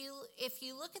 if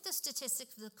you look at the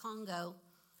statistics of the Congo,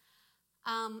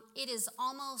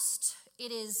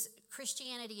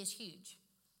 Christianity is huge.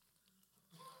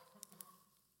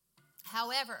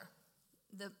 However,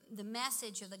 the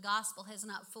message of the gospel has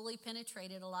not fully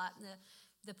penetrated a lot, and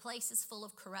the place is full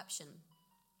of corruption.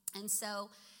 And so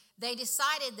they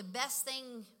decided the best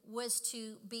thing was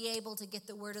to be able to get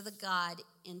the word of the God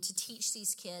and to teach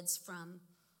these kids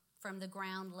from the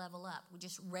ground level up. We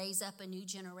just raise up a new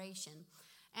generation.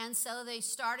 And so they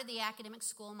started the academic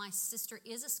school. My sister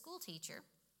is a school teacher.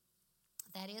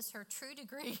 That is her true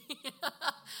degree.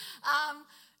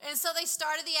 And so they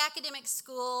started the academic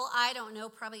school, I don't know,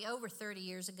 probably over 30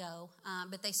 years ago.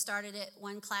 But they started it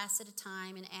one class at a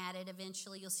time and added.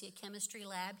 Eventually, you'll see a chemistry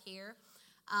lab here.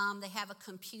 They have a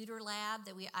computer lab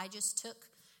that I just took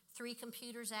 3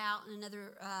 computers out, and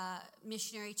another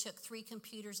missionary took 3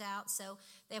 computers out. So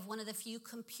they have one of the few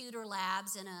computer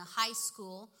labs in a high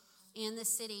school in the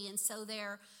city. And so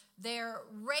they're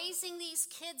raising these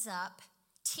kids up,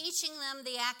 teaching them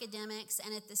the academics,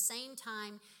 and at the same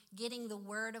time getting the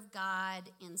word of God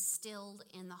instilled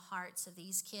in the hearts of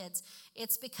these kids.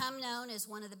 It's become known as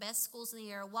one of the best schools in the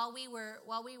area. While we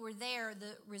were there,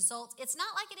 the results, it's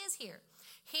not like it is here.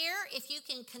 Here, if you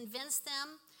can convince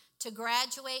them to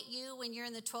graduate you when you're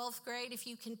in the 12th grade, if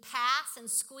you can pass and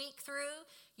squeak through,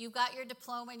 you've got your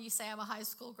diploma and you say, I'm a high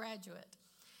school graduate.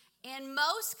 In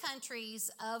most countries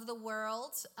of the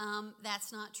world,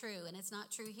 that's not true, and it's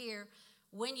not true here.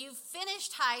 When you've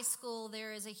finished high school,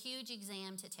 there is a huge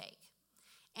exam to take.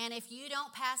 And if you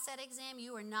don't pass that exam,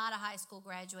 you are not a high school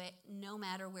graduate, no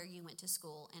matter where you went to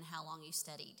school and how long you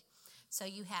studied. So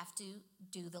you have to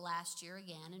do the last year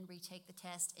again and retake the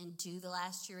test, and do the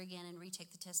last year again and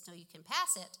retake the test until you can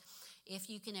pass it, if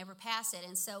you can ever pass it.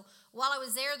 And so while I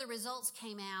was there, the results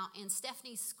came out. In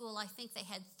Stephanie's school, I think they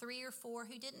had 3 or 4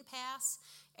 who didn't pass.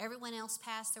 Everyone else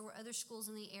passed. There were other schools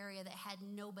in the area that had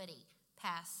nobody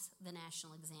pass the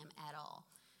national exam at all.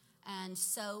 And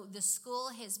so the school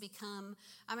has become,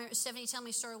 I remember Stephanie told me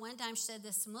a story one time. She said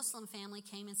this Muslim family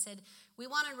came and said, we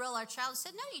want to enroll our child. I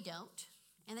said, no, you don't.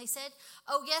 And they said,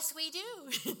 oh, yes, we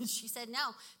do. She said,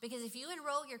 no, because if you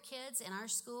enroll your kids in our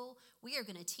school, we are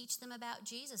going to teach them about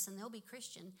Jesus and they'll be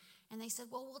Christian. And they said,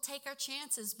 well, we'll take our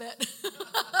chances, but,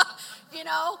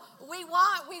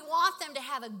 we want them to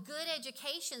have a good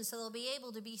education so they'll be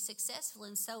able to be successful.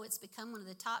 And so it's become one of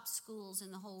the top schools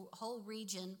in the whole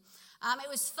region. It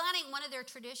was funny, one of their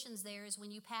traditions there is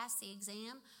when you pass the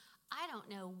exam, I don't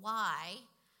know why,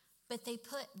 but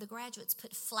the graduates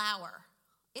put flour.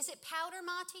 Is it powder,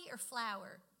 Monty, or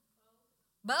flour?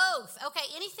 Both. Okay,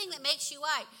 anything that makes you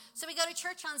white. So we go to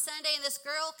church on Sunday, and this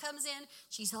girl comes in.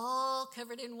 She's all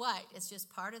covered in white. It's just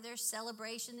part of their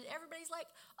celebration. And everybody's like,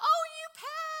 oh, you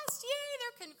passed. Yay,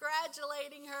 they're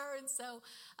congratulating her. And so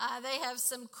they have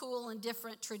some cool and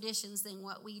different traditions than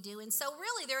what we do. And so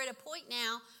really they're at a point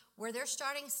now where they're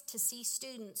starting to see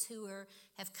students who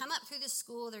have come up through the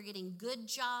school. They're getting good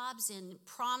jobs in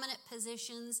prominent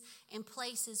positions and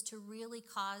places to really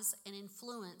cause an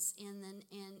influence in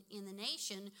the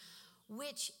nation,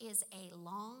 which is a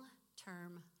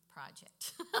long-term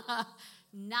project.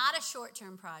 Not a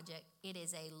short-term project. It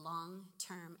is a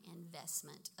long-term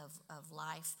investment of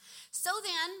life. So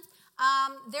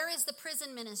then, there is the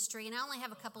prison ministry, and I only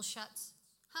have a couple shots.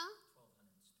 Huh?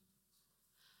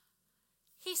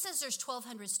 He says there's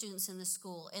 1,200 students in the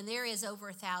school, and there is over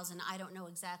 1,000. I don't know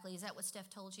exactly. Is that what Steph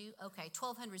told you? Okay,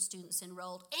 1,200 students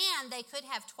enrolled, and they could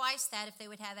have twice that if they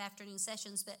would have afternoon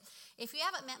sessions. But if you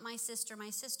haven't met my sister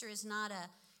is not a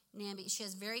NAMBY. She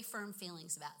has very firm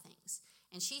feelings about things,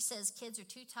 and she says kids are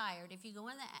too tired. If you go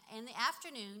in the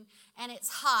afternoon and it's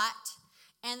hot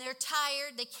and they're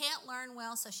tired, they can't learn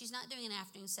well, so she's not doing an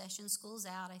afternoon session. School's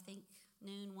out, I think,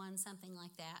 noon, 1, something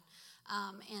like that.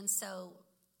 And so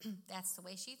that's the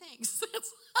way she thinks.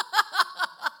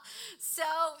 So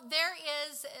there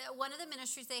is one of the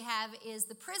ministries they have is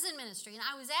the prison ministry. And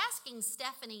I was asking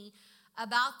Stephanie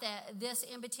about this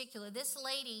in particular. This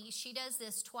lady, she does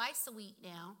this twice a week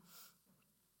now.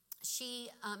 She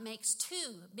makes 2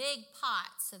 big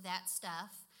pots of that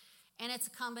stuff. And it's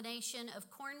a combination of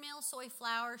cornmeal, soy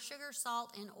flour, sugar,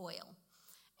 salt, and oil.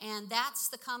 And that's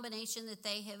the combination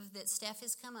that Steph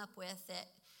has come up with.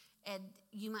 And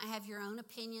you might have your own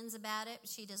opinions about it.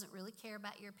 She doesn't really care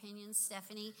about your opinions,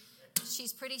 Stephanie.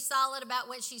 She's pretty solid about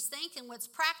what she's thinking, what's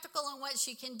practical and what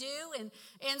she can do.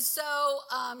 And so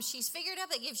she's figured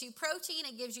out that gives you protein,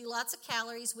 it gives you lots of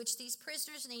calories, which these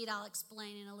prisoners need. I'll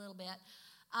explain in a little bit.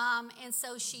 And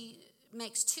so she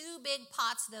makes 2 big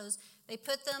pots of those. They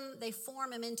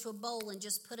form them into a bowl and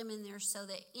just put them in there so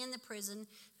that in the prison,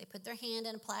 they put their hand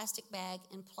in a plastic bag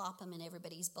and plop them in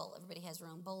everybody's bowl. Everybody has their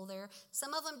own bowl there.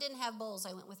 Some of them didn't have bowls.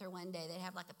 I went with her one day. They'd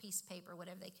have like a piece of paper,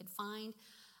 whatever they could find.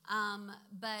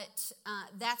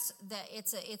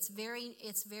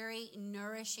 It's very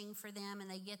nourishing for them, and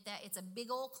they get that. It's a big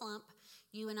old clump.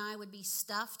 You and I would be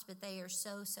stuffed, but they are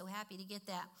so happy to get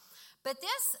that. But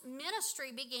this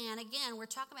ministry began, again, we're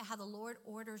talking about how the Lord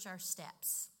orders our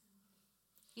steps.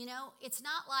 You know, it's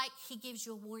not like he gives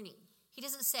you a warning. He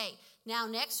doesn't say, now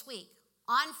next week,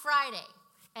 on Friday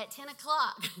at 10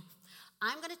 o'clock,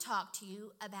 I'm going to talk to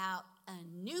you about a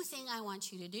new thing I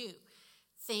want you to do.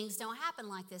 Things don't happen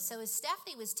like this. So as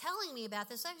Stephanie was telling me about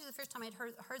this, actually the first time I'd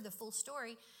heard the full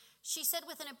story, she said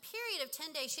within a period of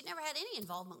 10 days, she'd never had any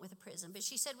involvement with a prison, but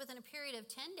she said within a period of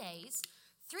 10 days,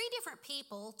 3 different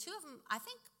people, 2 of them, I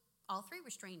think all 3 were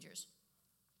strangers,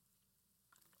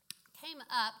 came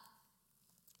up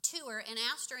to her and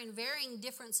asked her in varying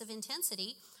difference of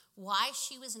intensity why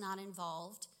she was not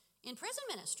involved in prison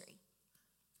ministry.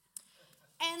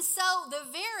 And so the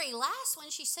very last one,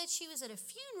 she said she was at a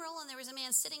funeral and there was a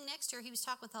man sitting next to her. He was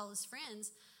talking with all his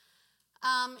friends.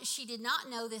 She did not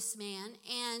know this man,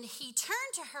 and he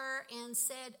turned to her and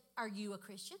said, "Are you a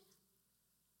Christian?"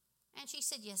 And she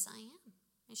said, "Yes, I am."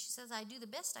 And she says, "I do the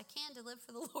best I can to live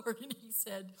for the Lord." And he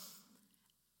said,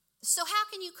 "So how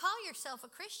can you call yourself a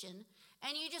Christian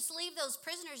and you just leave those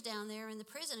prisoners down there in the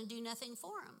prison and do nothing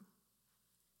for them?"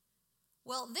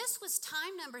 Well, this was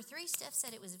time number 3. Steph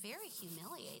said it was very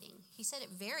humiliating. He said it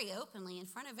very openly in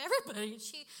front of everybody. And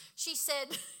she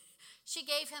said, she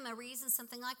gave him a reason,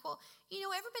 something like, well, you know,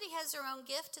 everybody has their own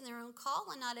gift and their own call,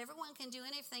 and not everyone can do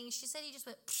anything. She said he just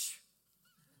went, psh.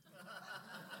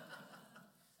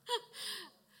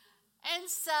 And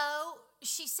so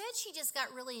she said she just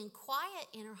got really quiet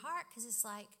in her heart, because it's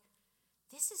like,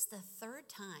 this is the 3rd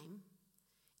time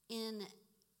in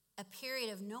a period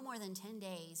of no more than 10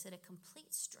 days that a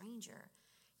complete stranger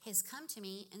has come to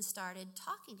me and started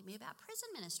talking to me about prison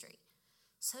ministry.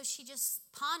 So she just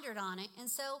pondered on it.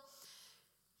 And so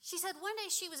she said one day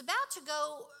she was about to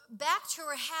go back to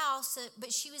her house,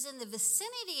 but she was in the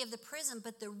vicinity of the prison,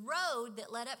 but the road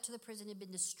that led up to the prison had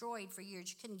been destroyed for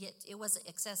years. You couldn't get, it wasn't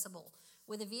accessible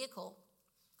with a vehicle.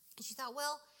 And she thought,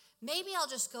 well, maybe I'll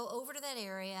just go over to that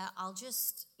area. I'll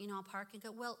just, I'll park and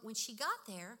go. Well, when she got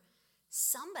there,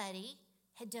 somebody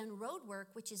had done road work,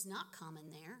 which is not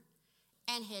common there,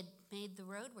 and had made the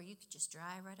road where you could just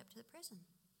drive right up to the prison.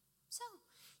 So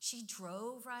she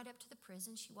drove right up to the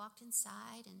prison. She walked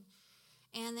inside,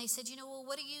 and they said, well,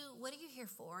 what are you here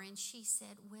for? And she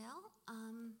said, well,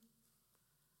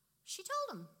 she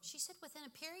told them. She said, within a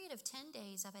period of 10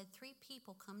 days, I've had 3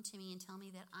 people come to me and tell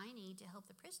me that I need to help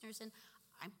the prisoners, and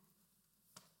I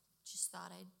just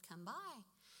thought I'd come by.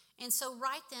 And so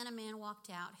right then a man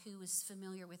walked out who was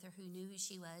familiar with her, who knew who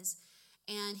she was,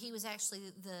 and he was actually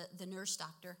the nurse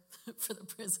doctor for the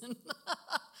prison.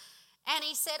 And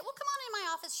he said, well, come on in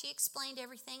my office. She explained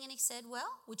everything, and he said, well,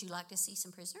 would you like to see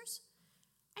some prisoners?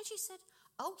 And she said,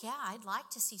 oh, yeah, I'd like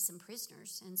to see some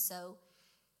prisoners. And so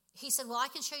he said, well, I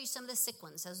can show you some of the sick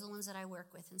ones. Those are the ones that I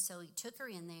work with. And so he took her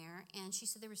in there, and she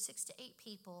said there were 6 to 8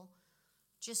 people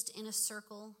just in a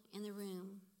circle in the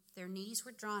room. Their knees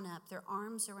were drawn up, their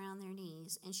arms around their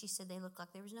knees, and she said they looked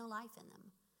like there was no life in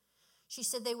them. She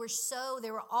said they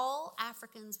were all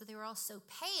Africans, but they were all so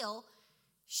pale.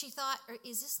 She thought,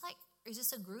 is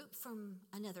this a group from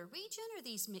another region? Or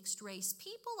these mixed race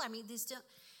people? I mean,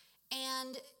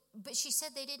 but she said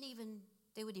they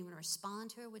wouldn't even respond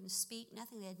to her, wouldn't speak,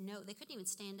 nothing. They couldn't even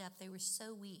stand up. They were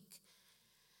so weak.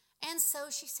 And so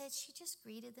she said she just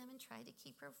greeted them and tried to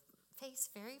keep her face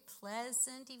very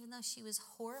pleasant, even though she was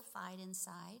horrified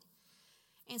inside.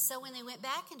 And so when they went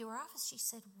back into her office, she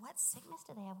said, what sickness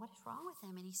do they have? What is wrong with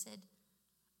them? And he said,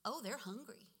 oh, they're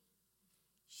hungry.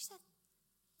 She said,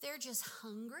 they're just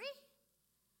hungry?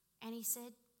 And he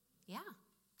said, yeah,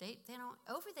 they don't.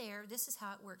 Over there, this is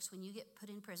how it works when you get put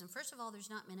in prison. First of all,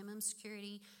 there's not minimum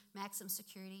security, maximum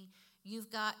security.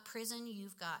 You've got prison,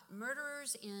 you've got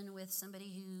murderers in with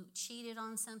somebody who cheated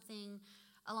on something,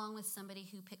 along with somebody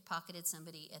who pickthpocketed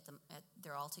somebody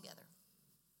they're all together.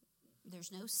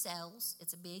 There's no cells.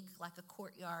 It's a big, like a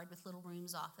courtyard with little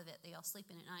rooms off of it. They all sleep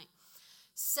in at night.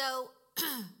 So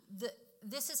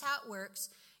this is how it works.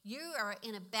 You are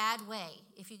in a bad way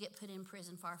if you get put in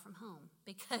prison far from home,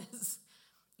 because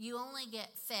you only get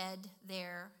fed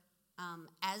there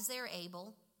as they're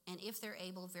able, and if they're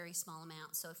able, very small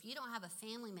amounts. So if you don't have a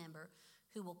family member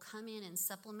who will come in and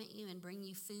supplement you and bring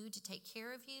you food to take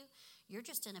care of you, you're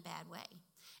just in a bad way.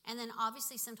 And then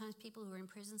obviously sometimes people who are in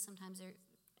prison, sometimes they're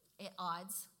at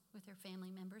odds with their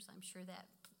family members. I'm sure that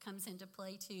comes into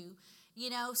play too.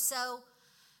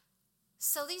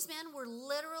 So these men were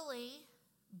literally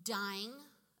dying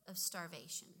of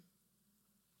starvation.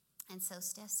 And so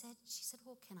she said,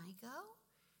 well, can I go?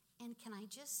 And can I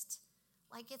just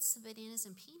get some bananas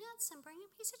and peanuts and bring them?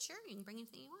 He said, sure, you can bring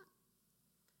anything you want.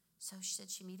 So she said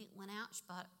she immediately went out, she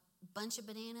bought a bunch of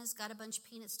bananas, got a bunch of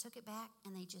peanuts, took it back,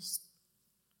 and they just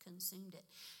consumed it.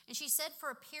 And she said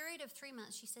for a period of 3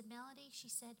 months, she said, Melody, she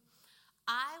said,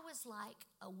 I was like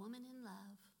a woman in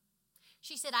love.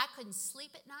 She said, I couldn't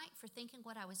sleep at night for thinking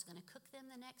what I was going to cook them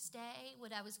the next day,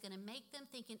 what I was going to make them,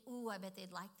 thinking, ooh, I bet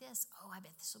they'd like this. Oh, I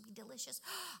bet this will be delicious.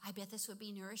 I bet this would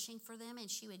be nourishing for them. And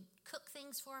she would cook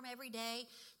things for them every day,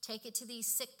 take it to these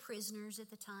sick prisoners at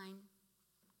the time.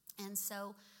 And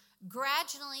so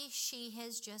gradually, she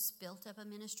has just built up a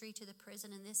ministry to the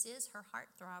prison, and this is her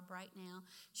heartthrob right now.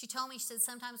 She told me, she said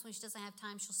sometimes when she doesn't have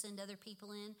time, she'll send other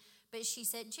people in. But she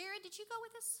said, Jared, did you go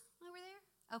with us over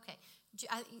there? Okay.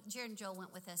 Jared and Joel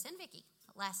went with us, and Vicki,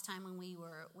 last time when we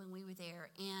were there.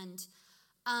 And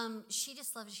she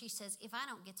just loves it. She says, if I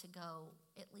don't get to go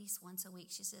at least once a week,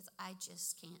 she says, I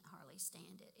just can't hardly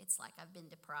stand it. It's like I've been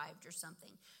deprived or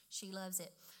something. She loves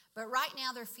it. But right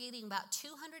now they're feeding about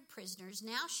 200 prisoners.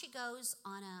 Now she goes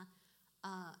on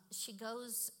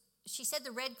she said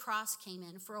the Red Cross came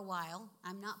in for a while.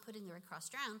 I'm not putting the Red Cross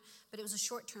down, but it was a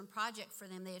short-term project for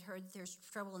them. They had heard there's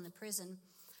trouble in the prison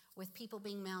with people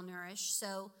being malnourished.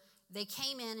 So they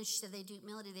came in, and she said they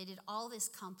did all this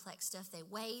complex stuff. They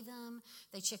weigh them,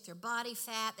 they check their body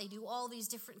fat, they do all these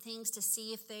different things to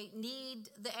see if they need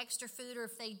the extra food or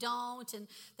if they don't, and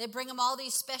they bring them all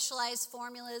these specialized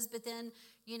formulas, but then,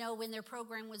 when their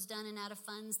program was done and out of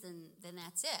funds, then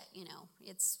that's it,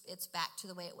 It's back to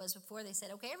the way it was before. They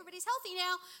said, okay, everybody's healthy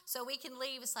now, so we can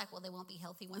leave. It's like, well, they won't be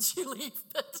healthy once you leave,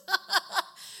 but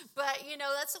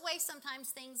that's the way sometimes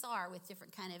things are with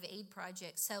different kind of aid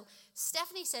projects. So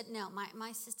Stephanie said, no,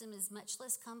 my system is much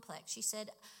less complex. She said,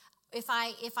 if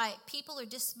people are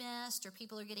dismissed or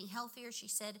people are getting healthier, she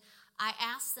said, I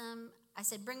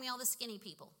said, bring me all the skinny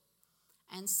people.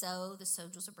 And so the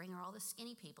soldiers will bring her all the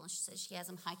skinny people. And she says she has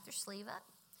them hike their sleeve up.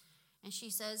 And she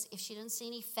says if she doesn't see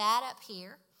any fat up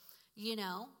here,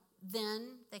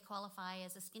 then they qualify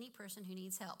as a skinny person who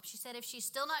needs help. She said if she's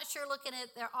still not sure looking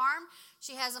at their arm,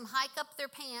 she has them hike up their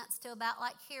pants to about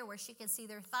like here where she can see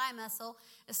their thigh muscle.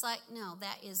 It's like, no,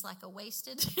 that is like a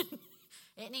wasted.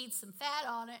 It needs some fat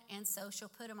on it. And so she'll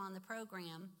put them on the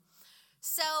program.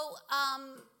 So,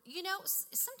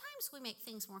 sometimes we make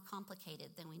things more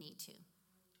complicated than we need to.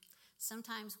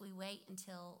 Sometimes we wait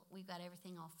until we've got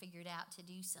everything all figured out to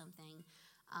do something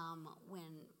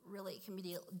when really it can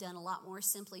be done a lot more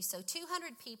simply. So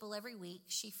 200 people every week.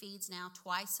 She feeds now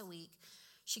twice a week.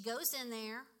 She goes in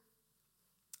there.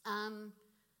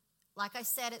 Like I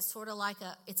said, it's sort of like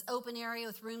it's open area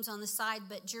with rooms on the side,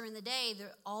 but during the day,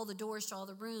 all the doors to all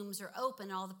the rooms are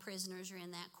open. All the prisoners are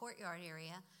in that courtyard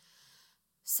area.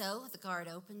 So the guard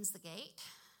opens the gate.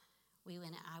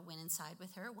 I went inside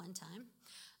with her one time.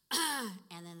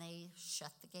 And then they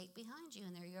shut the gate behind you,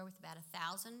 and there you are with about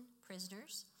 1,000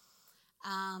 prisoners.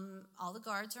 All the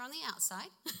guards are on the outside.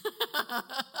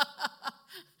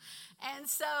 And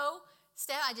so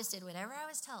I just did whatever I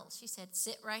was told. She said,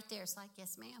 sit right there. It's like,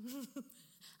 yes, ma'am.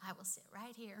 I will sit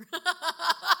right here.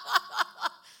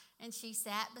 And she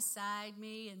sat beside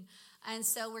me, and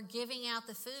so we're giving out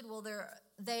the food. Well,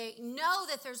 they know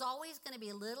that there's always going to be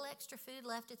a little extra food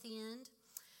left at the end.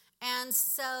 And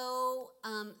so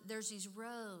there's these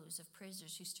rows of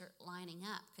prisoners who start lining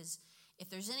up because if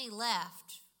there's any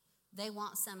left, they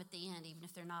want some at the end, even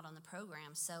if they're not on the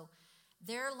program. So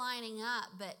they're lining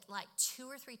up, but like 2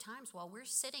 or 3 times while we're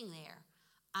sitting there,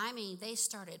 they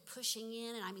started pushing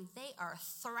in, and they are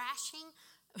thrashing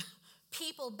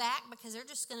people back because they're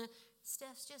just going to,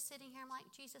 Steph's just sitting here. I'm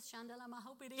like, Jesus, Chandela, I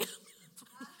hope it is.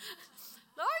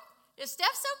 Lord, if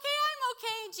Steph's okay, I'm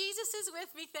okay, and Jesus is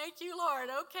with me. Thank you, Lord.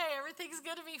 Okay, everything's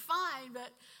going to be fine. But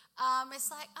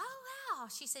it's like, oh, wow.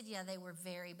 She said, yeah, they were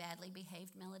very badly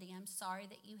behaved, Melody. I'm sorry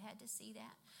that you had to see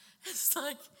that. It's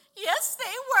like, yes,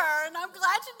 they were, and I'm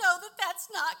glad to know that that's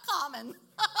not common.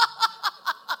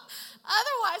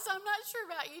 Otherwise, I'm not sure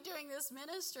about you doing this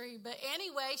ministry. But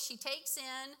anyway, she takes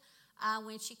in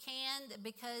when she can,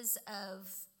 because of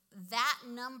that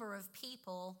number of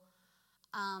people.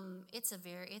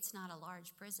 It's not a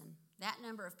large prison. That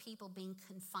number of people being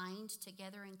confined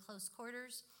together in close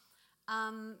quarters.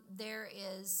 There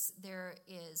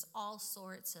is all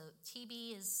sorts of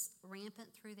TB is rampant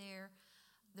through there.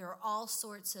 There are all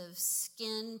sorts of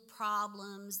skin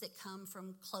problems that come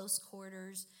from close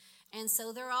quarters. And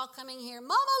so they're all coming here,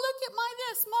 Mama, look at my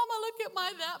this, Mama, look at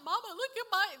my that, Mama, look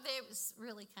at my... It was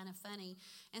really kind of funny.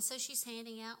 And so she's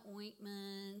handing out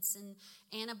ointments and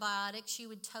antibiotics. She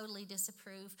would totally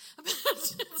disapprove.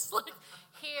 It's like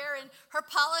here, and her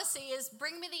policy is,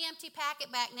 bring me the empty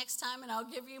packet back next time and I'll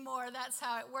give you more. That's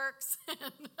how it works.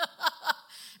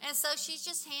 And so she's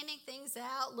just handing things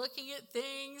out, looking at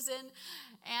things,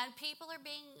 and people are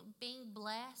being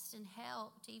blessed and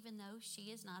helped, even though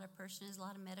she is not a person who has a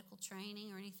lot of medical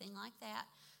training or anything like that,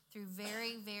 through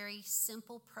very, very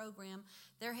simple program.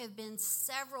 There have been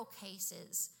several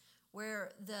cases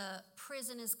where the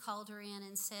prison has called her in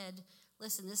and said,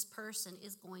 listen, this person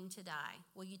is going to die.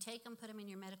 Will you take them, put them in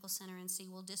your medical center and see,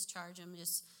 we'll discharge them,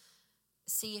 just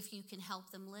see if you can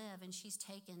help them live. And she's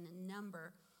taken a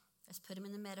number, has put them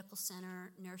in the medical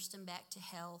center, nursed them back to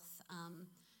health,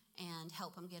 and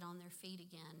help them get on their feet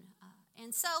again.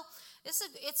 And so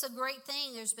it's a great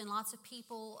thing. There's been lots of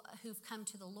people who've come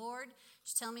to the Lord.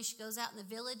 She's telling me she goes out in the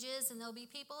villages, and there'll be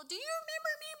people, do you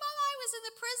remember me, Mom? I was in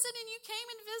the prison, and you came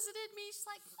and visited me. She's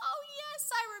like, oh, yes,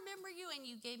 I remember you, and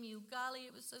you gave me ugali.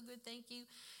 It was so good, thank you.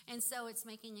 And so it's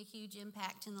making a huge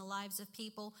impact in the lives of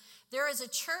people. There is a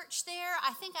church there.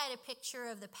 I think I had a picture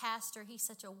of the pastor. He's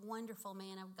such a wonderful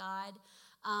man of God.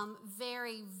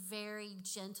 Very, very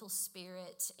gentle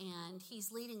spirit, and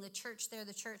he's leading the church there.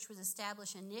 The church was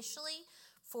established initially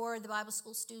for the Bible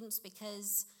school students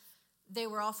because they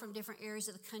were all from different areas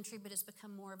of the country, but it's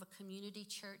become more of a community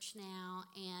church now.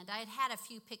 And I had a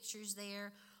few pictures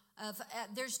there of,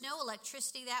 there's no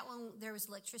electricity. That one, there was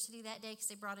electricity that day because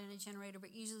they brought in a generator,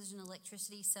 but usually there's no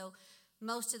electricity. So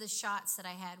most of the shots that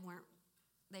I had weren't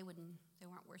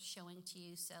worth showing to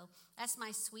you. So that's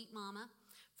my sweet mama.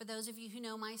 For those of you who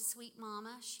know my sweet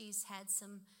mama, she's had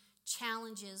some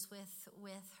challenges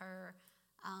with her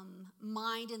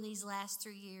mind in these last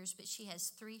 3 years, but she has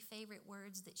 3 favorite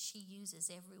words that she uses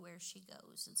everywhere she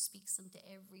goes and speaks them to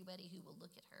everybody who will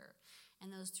look at her.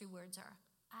 And those 3 words are,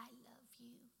 I love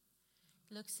you.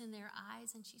 Looks in their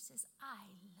eyes and she says, I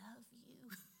love you.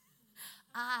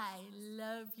 I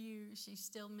love you. She's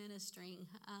still ministering,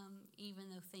 even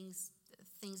though things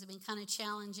have been kind of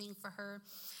challenging for her.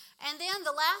 And then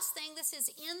the last thing, this is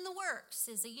in the works,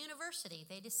 is a university.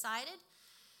 They decided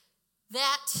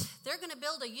that they're going to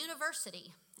build a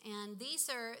university. And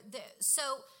so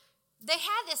they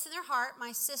had this in their heart,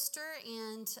 my sister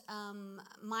and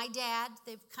my dad.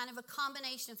 They've kind of a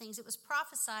combination of things. It was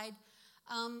prophesied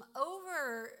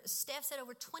Steph said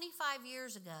over 25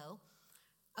 years ago,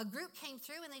 a group came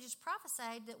through and they just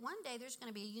prophesied that one day there's going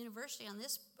to be a university on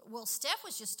this. Well, Steph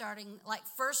was just starting like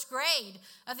first grade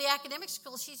of the academic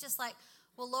school. She's just like,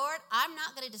 well, Lord, I'm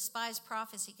not going to despise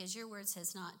prophecy because your word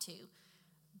says not to.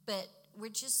 But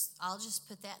I'll just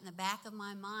put that in the back of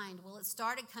my mind. Well, it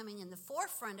started coming in the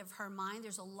forefront of her mind.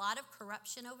 There's a lot of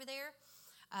corruption over there,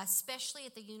 especially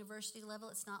at the university level.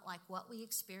 It's not like what we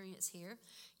experience here.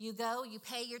 You go, you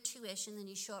pay your tuition, then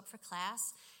you show up for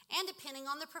class. And depending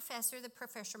on the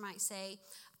professor might say,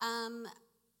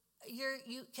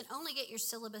 you can only get your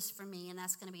syllabus from me, and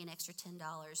that's going to be an extra $10.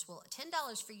 Well,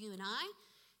 $10 for you and I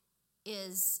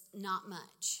is not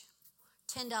much.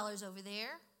 $10 over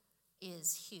there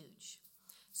is huge.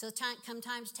 So come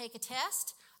time to take a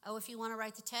test. Oh, if you want to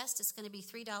write the test, it's going to be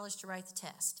 $3 to write the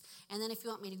test. And then if you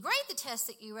want me to grade the test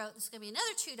that you wrote, it's going to be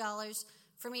another $2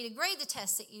 for me to grade the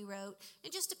test that you wrote,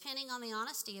 and just depending on the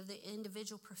honesty of the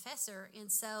individual professor.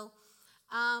 And so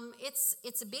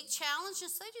it's a big challenge,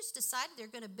 and so they just decided they're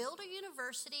going to build a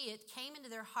university. It came into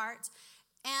their hearts.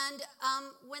 And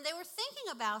when they were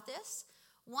thinking about this,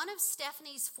 one of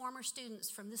Stephanie's former students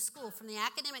from the school, from the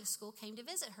academic school, came to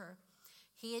visit her.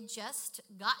 He had just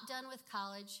got done with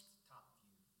college. Top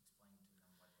view. Explain to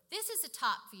them what that This is a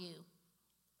top view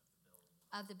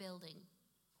of the building.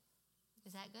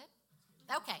 Is that good?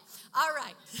 Okay, all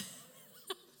right.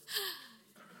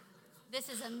 This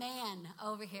is a man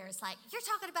over here. It's like, you're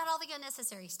talking about all the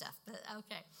unnecessary stuff, but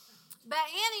okay. But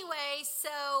anyway, so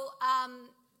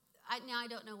I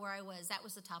don't know where I was. That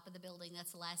was the top of the building.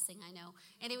 That's the last thing I know.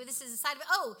 Anyway, this is the side of it.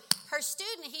 Oh, her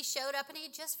student, he showed up and he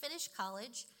had just finished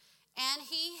college, and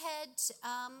he had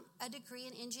a degree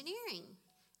in engineering.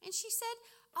 And she said,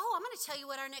 oh, I'm going to tell you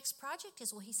what our next project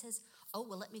is. Well, he says, oh,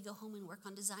 well, let me go home and work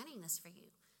on designing this for you.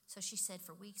 So she said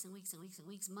for weeks and weeks and weeks and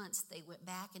weeks, months, they went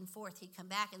back and forth. He'd come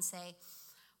back and say,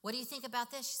 what do you think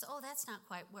about this? She said, oh, that's not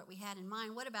quite what we had in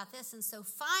mind. What about this? And so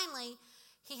finally,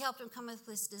 he helped him come up with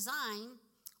this design.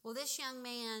 Well, this young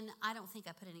man, I don't think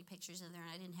I put any pictures in there,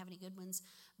 and I didn't have any good ones,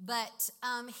 but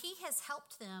he has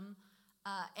helped them.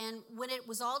 And when it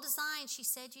was all designed, she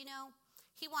said,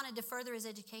 he wanted to further his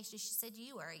education. She said,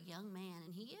 you are a young man,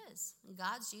 and he is. And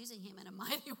God's using him in a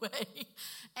mighty way.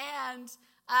 And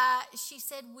she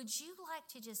said, would you like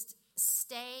to just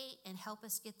stay and help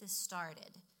us get this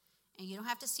started? And you don't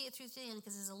have to see it through to the end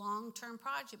because it's a long-term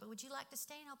project, but would you like to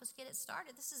stay and help us get it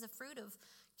started? This is the fruit of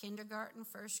kindergarten,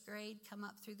 first grade, come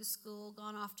up through the school,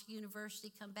 gone off to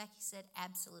university, come back. He said,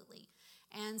 absolutely.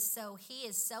 And so he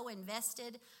is so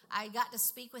invested. I got to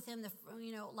speak with him,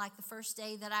 like the first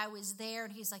day that I was there,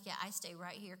 and he's like, yeah, I stay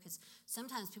right here because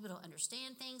sometimes people don't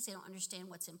understand things. They don't understand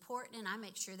what's important, and I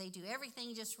make sure they do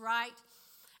everything just right.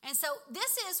 And so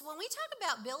this is, when we talk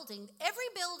about building, every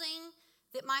building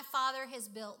that my father has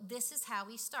built, this is how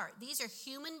we start. These are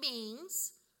human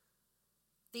beings.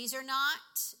 These are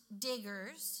not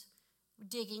diggers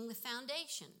digging the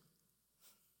foundation.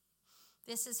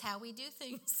 This is how we do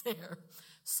things there.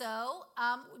 So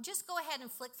just go ahead and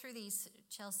flick through these,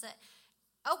 Chelsea.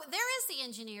 Oh, there is the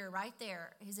engineer right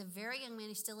there. He's a very young man.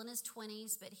 He's still in his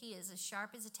 20s, but he is as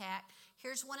sharp as a tack.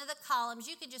 Here's one of the columns.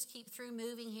 You can just keep through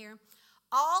moving here.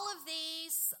 All of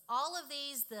these,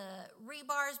 the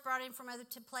rebars brought in from other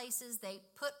places, they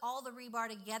put all the rebar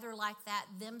together like that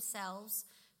themselves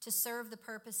to serve the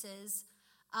purposes.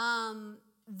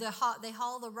 They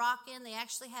haul the rock in. They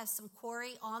actually have some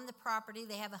quarry on the property.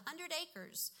 They have 100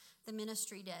 acres, the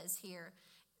ministry does here.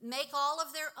 Make all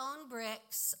of their own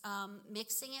bricks,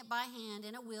 mixing it by hand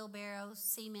in a wheelbarrow,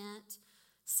 cement,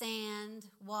 sand,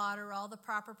 water, all the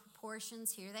proper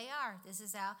proportions. Here they are. This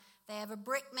is how they have a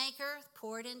brick maker,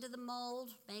 pour it into the mold,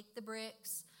 make the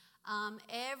bricks.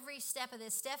 Every step of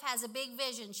this. Steph has a big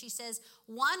vision. She says,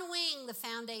 one wing, the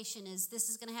foundation is, this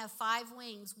is going to have 5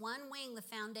 wings. One wing, the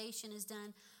foundation is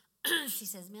done. She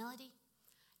says, Melody,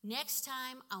 next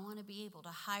time I want to be able to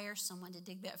hire someone to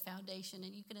dig that foundation,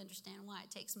 and you can understand why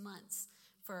it takes months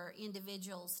for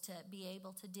individuals to be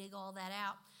able to dig all that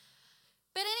out.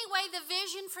 But anyway, the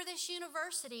vision for this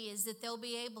university is that they'll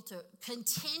be able to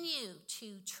continue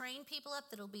to train people up,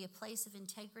 that it'll be a place of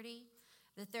integrity,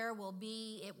 that it will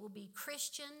be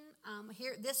Christian.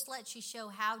 Here, this lets you show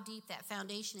how deep that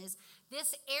foundation is.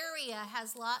 This area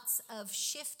has lots of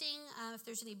shifting, if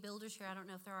there's any builders here, I don't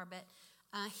know if there are, but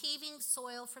heaving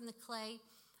soil from the clay.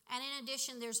 And in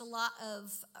addition, there's a lot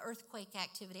of earthquake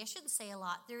activity. I shouldn't say a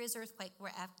lot. There is earthquake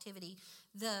activity.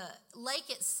 The lake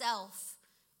itself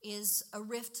is a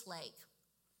rift lake.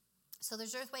 So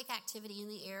there's earthquake activity in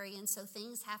the area, and so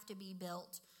things have to be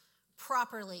built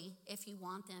properly if you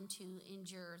want them to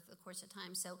endure the course of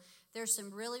time. So there's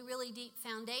some really, really deep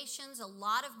foundations. A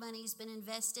lot of money's been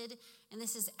invested, and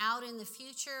this is out in the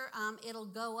future. It'll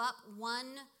go up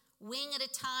one wing at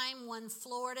a time, one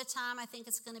floor at a time. I think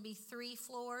it's going to be 3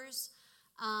 floors,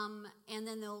 and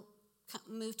then they'll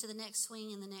move to the next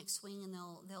swing and the next swing, and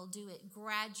they'll do it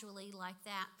gradually like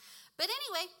that. But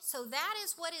anyway, so that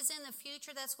is what is in the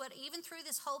future. That's what, even through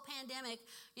this whole pandemic,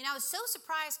 I was so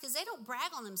surprised because they don't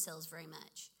brag on themselves very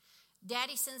much.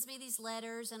 Daddy sends me these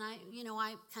letters, and I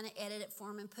kind of edit it for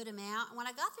him and put them out. And when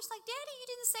I got there, it's like, Daddy, you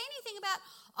didn't say anything about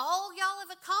all y'all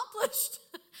have accomplished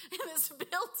in this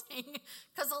building.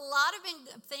 Because a lot of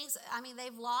things,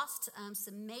 they've lost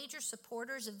some major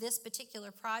supporters of this particular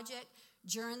project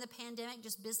during the pandemic,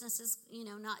 just businesses,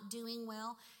 not doing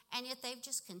well. And yet they've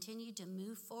just continued to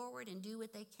move forward and do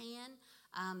what they can.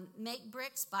 Make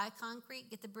bricks, buy concrete,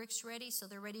 get the bricks ready so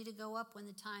they're ready to go up when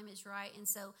the time is right. And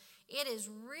so it is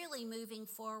really moving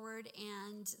forward,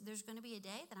 and there's going to be a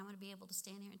day that I'm going to be able to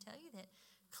stand here and tell you that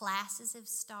classes have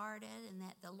started and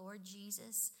that the Lord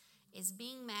Jesus is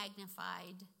being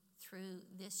magnified through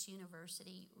this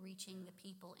university, reaching the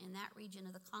people in that region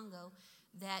of the Congo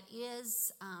that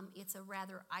is, it's a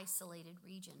rather isolated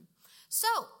region. So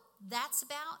that's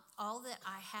about all that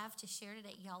I have to share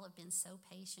today. Y'all have been so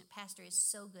patient. Pastor is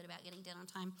so good about getting done on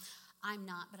time. I'm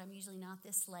not, but I'm usually not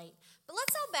this late. But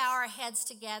let's all bow our heads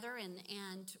together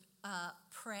and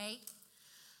pray.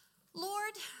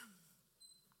 Lord,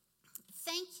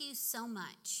 thank you so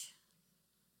much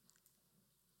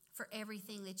for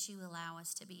everything that you allow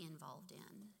us to be involved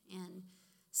in. And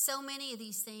so many of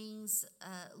these things,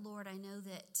 Lord, I know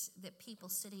that people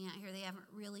sitting out here, they haven't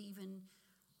really even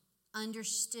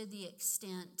understood the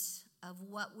extent of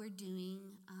what we're doing.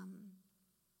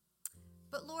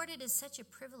 But Lord, it is such a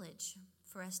privilege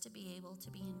for us to be able to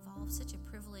be involved, such a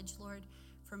privilege, Lord,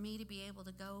 for me to be able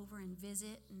to go over and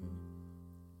visit and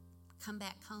come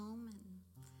back home,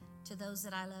 and to those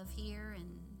that I love here, and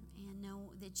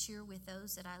know that you're with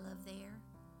those that I love there.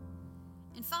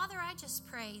 And Father, I just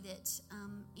pray that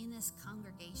in this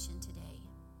congregation today,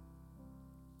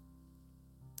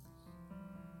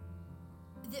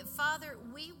 that Father,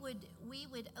 we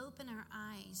would open our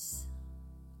eyes,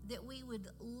 that we would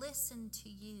listen to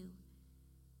you,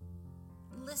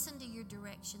 listen to your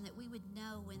direction, that we would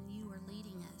know when you are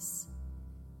leading us,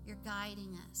 you're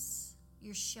guiding us,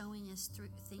 you're showing us through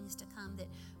things to come, that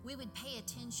we would pay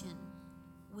attention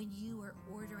when you are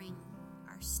ordering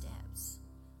our steps.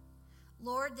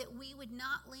 Lord, that we would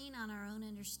not lean on our own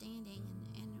understanding,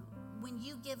 and when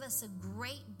you give us a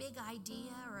great big idea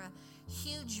or a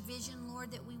huge vision,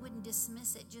 Lord, that we wouldn't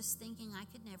dismiss it just thinking I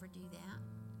could never do that.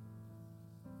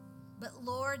 But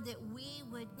Lord, that we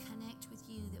would connect with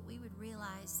you, that we would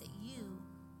realize that you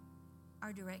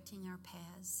are directing our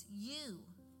paths. You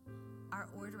are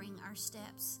ordering our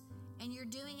steps. And you're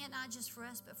doing it not just for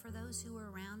us, but for those who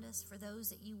are around us, for those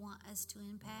that you want us to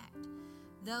impact,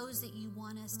 those that you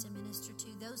want us to minister to,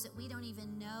 those that we don't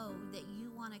even know, that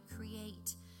you want to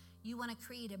create. You want to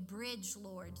create a bridge,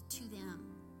 Lord, to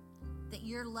them, that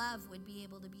your love would be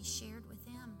able to be shared with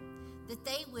them, that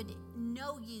they would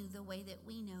know you the way that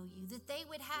we know you, that they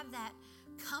would have that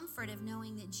comfort of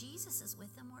knowing that Jesus is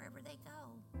with them wherever they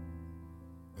go,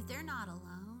 that they're not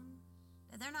alone,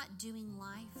 that they're not doing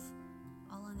life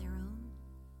all on their own.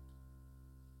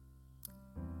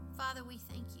 Father, we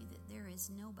thank you that there is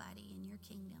nobody in your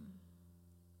kingdom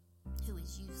who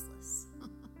is useless.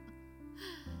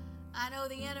 I know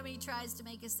the enemy tries to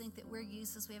make us think that we're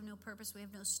useless. We have no purpose. We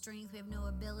have no strength. We have no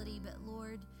ability. But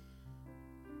Lord,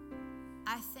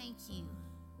 I thank you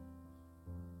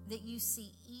that you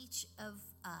see each of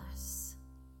us,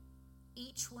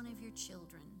 each one of your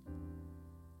children,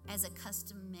 as a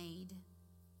custom-made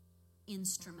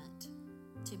instrument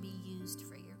to be used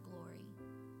for your glory.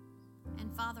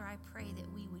 And Father, I pray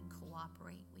that we would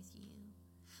cooperate with you.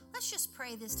 Let's just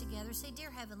pray this together. Say,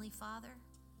 Dear Heavenly Father,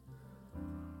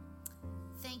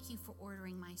 thank you for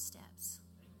ordering my steps.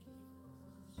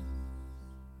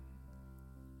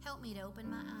 Help me to open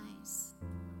my eyes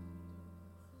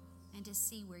and to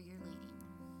see where you're leading.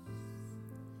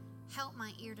 Help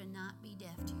my ear to not be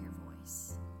deaf to your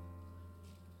voice.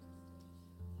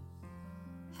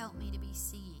 Help me to be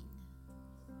seeing.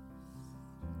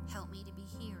 Help me to be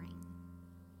hearing.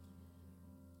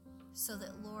 So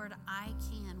that, Lord, I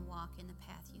can walk in the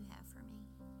path you have for me.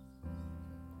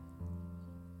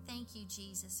 Thank you,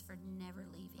 Jesus, for never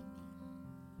leaving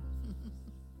me.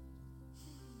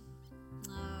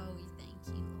 Oh, we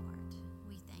thank you, Lord.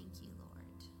 We thank you,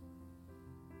 Lord.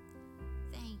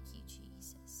 Thank you,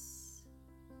 Jesus.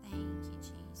 Thank you,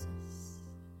 Jesus.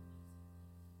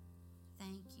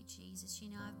 Thank you, Jesus. You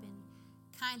know, I've been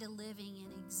kind of living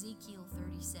in Ezekiel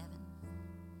 37.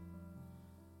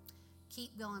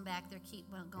 Keep going back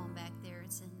there,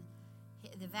 It's in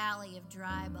the valley of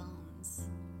dry bones.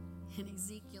 And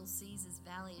Ezekiel sees this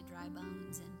valley of dry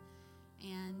bones.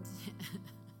 And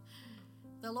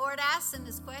the Lord asks him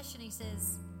this question. He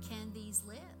says, can these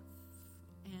live?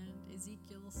 And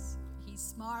Ezekiel's, he's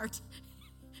smart.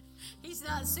 He's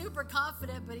not super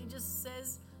confident, but he just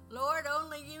says, Lord,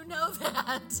 only you know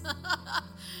that.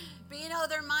 But you know,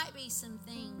 there might be some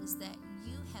things that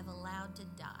you have allowed to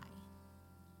die.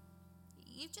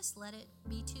 You've just let it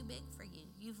be too big for you.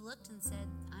 You've looked and said,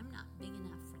 I'm not big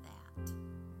enough for that.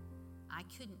 I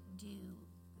couldn't do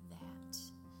that.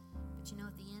 But you know,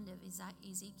 at the end of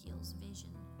Ezekiel's vision,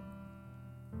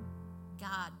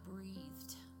 God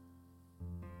breathed.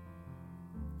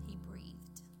 He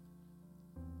breathed.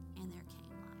 And there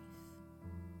came life.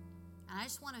 And I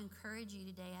just want to encourage you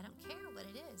today. I don't care what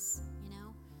it is. You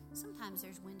know, sometimes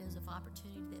there's windows of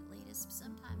opportunity that lead us.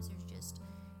 Sometimes there's just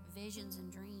visions and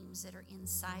dreams that are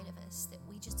inside of us that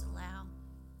we just allow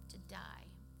to die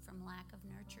from lack of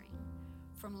nurturing,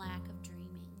 from lack of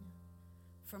dreaming,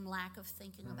 from lack of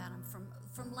thinking about them,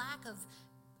 from lack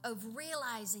of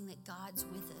realizing that God's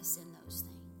with us in those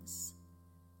things.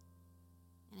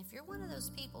 And if you're one of those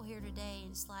people here today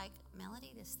and it's like,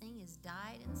 Melody, this thing has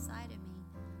died inside of me,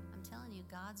 I'm telling you,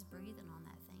 God's breathing on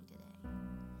that thing today.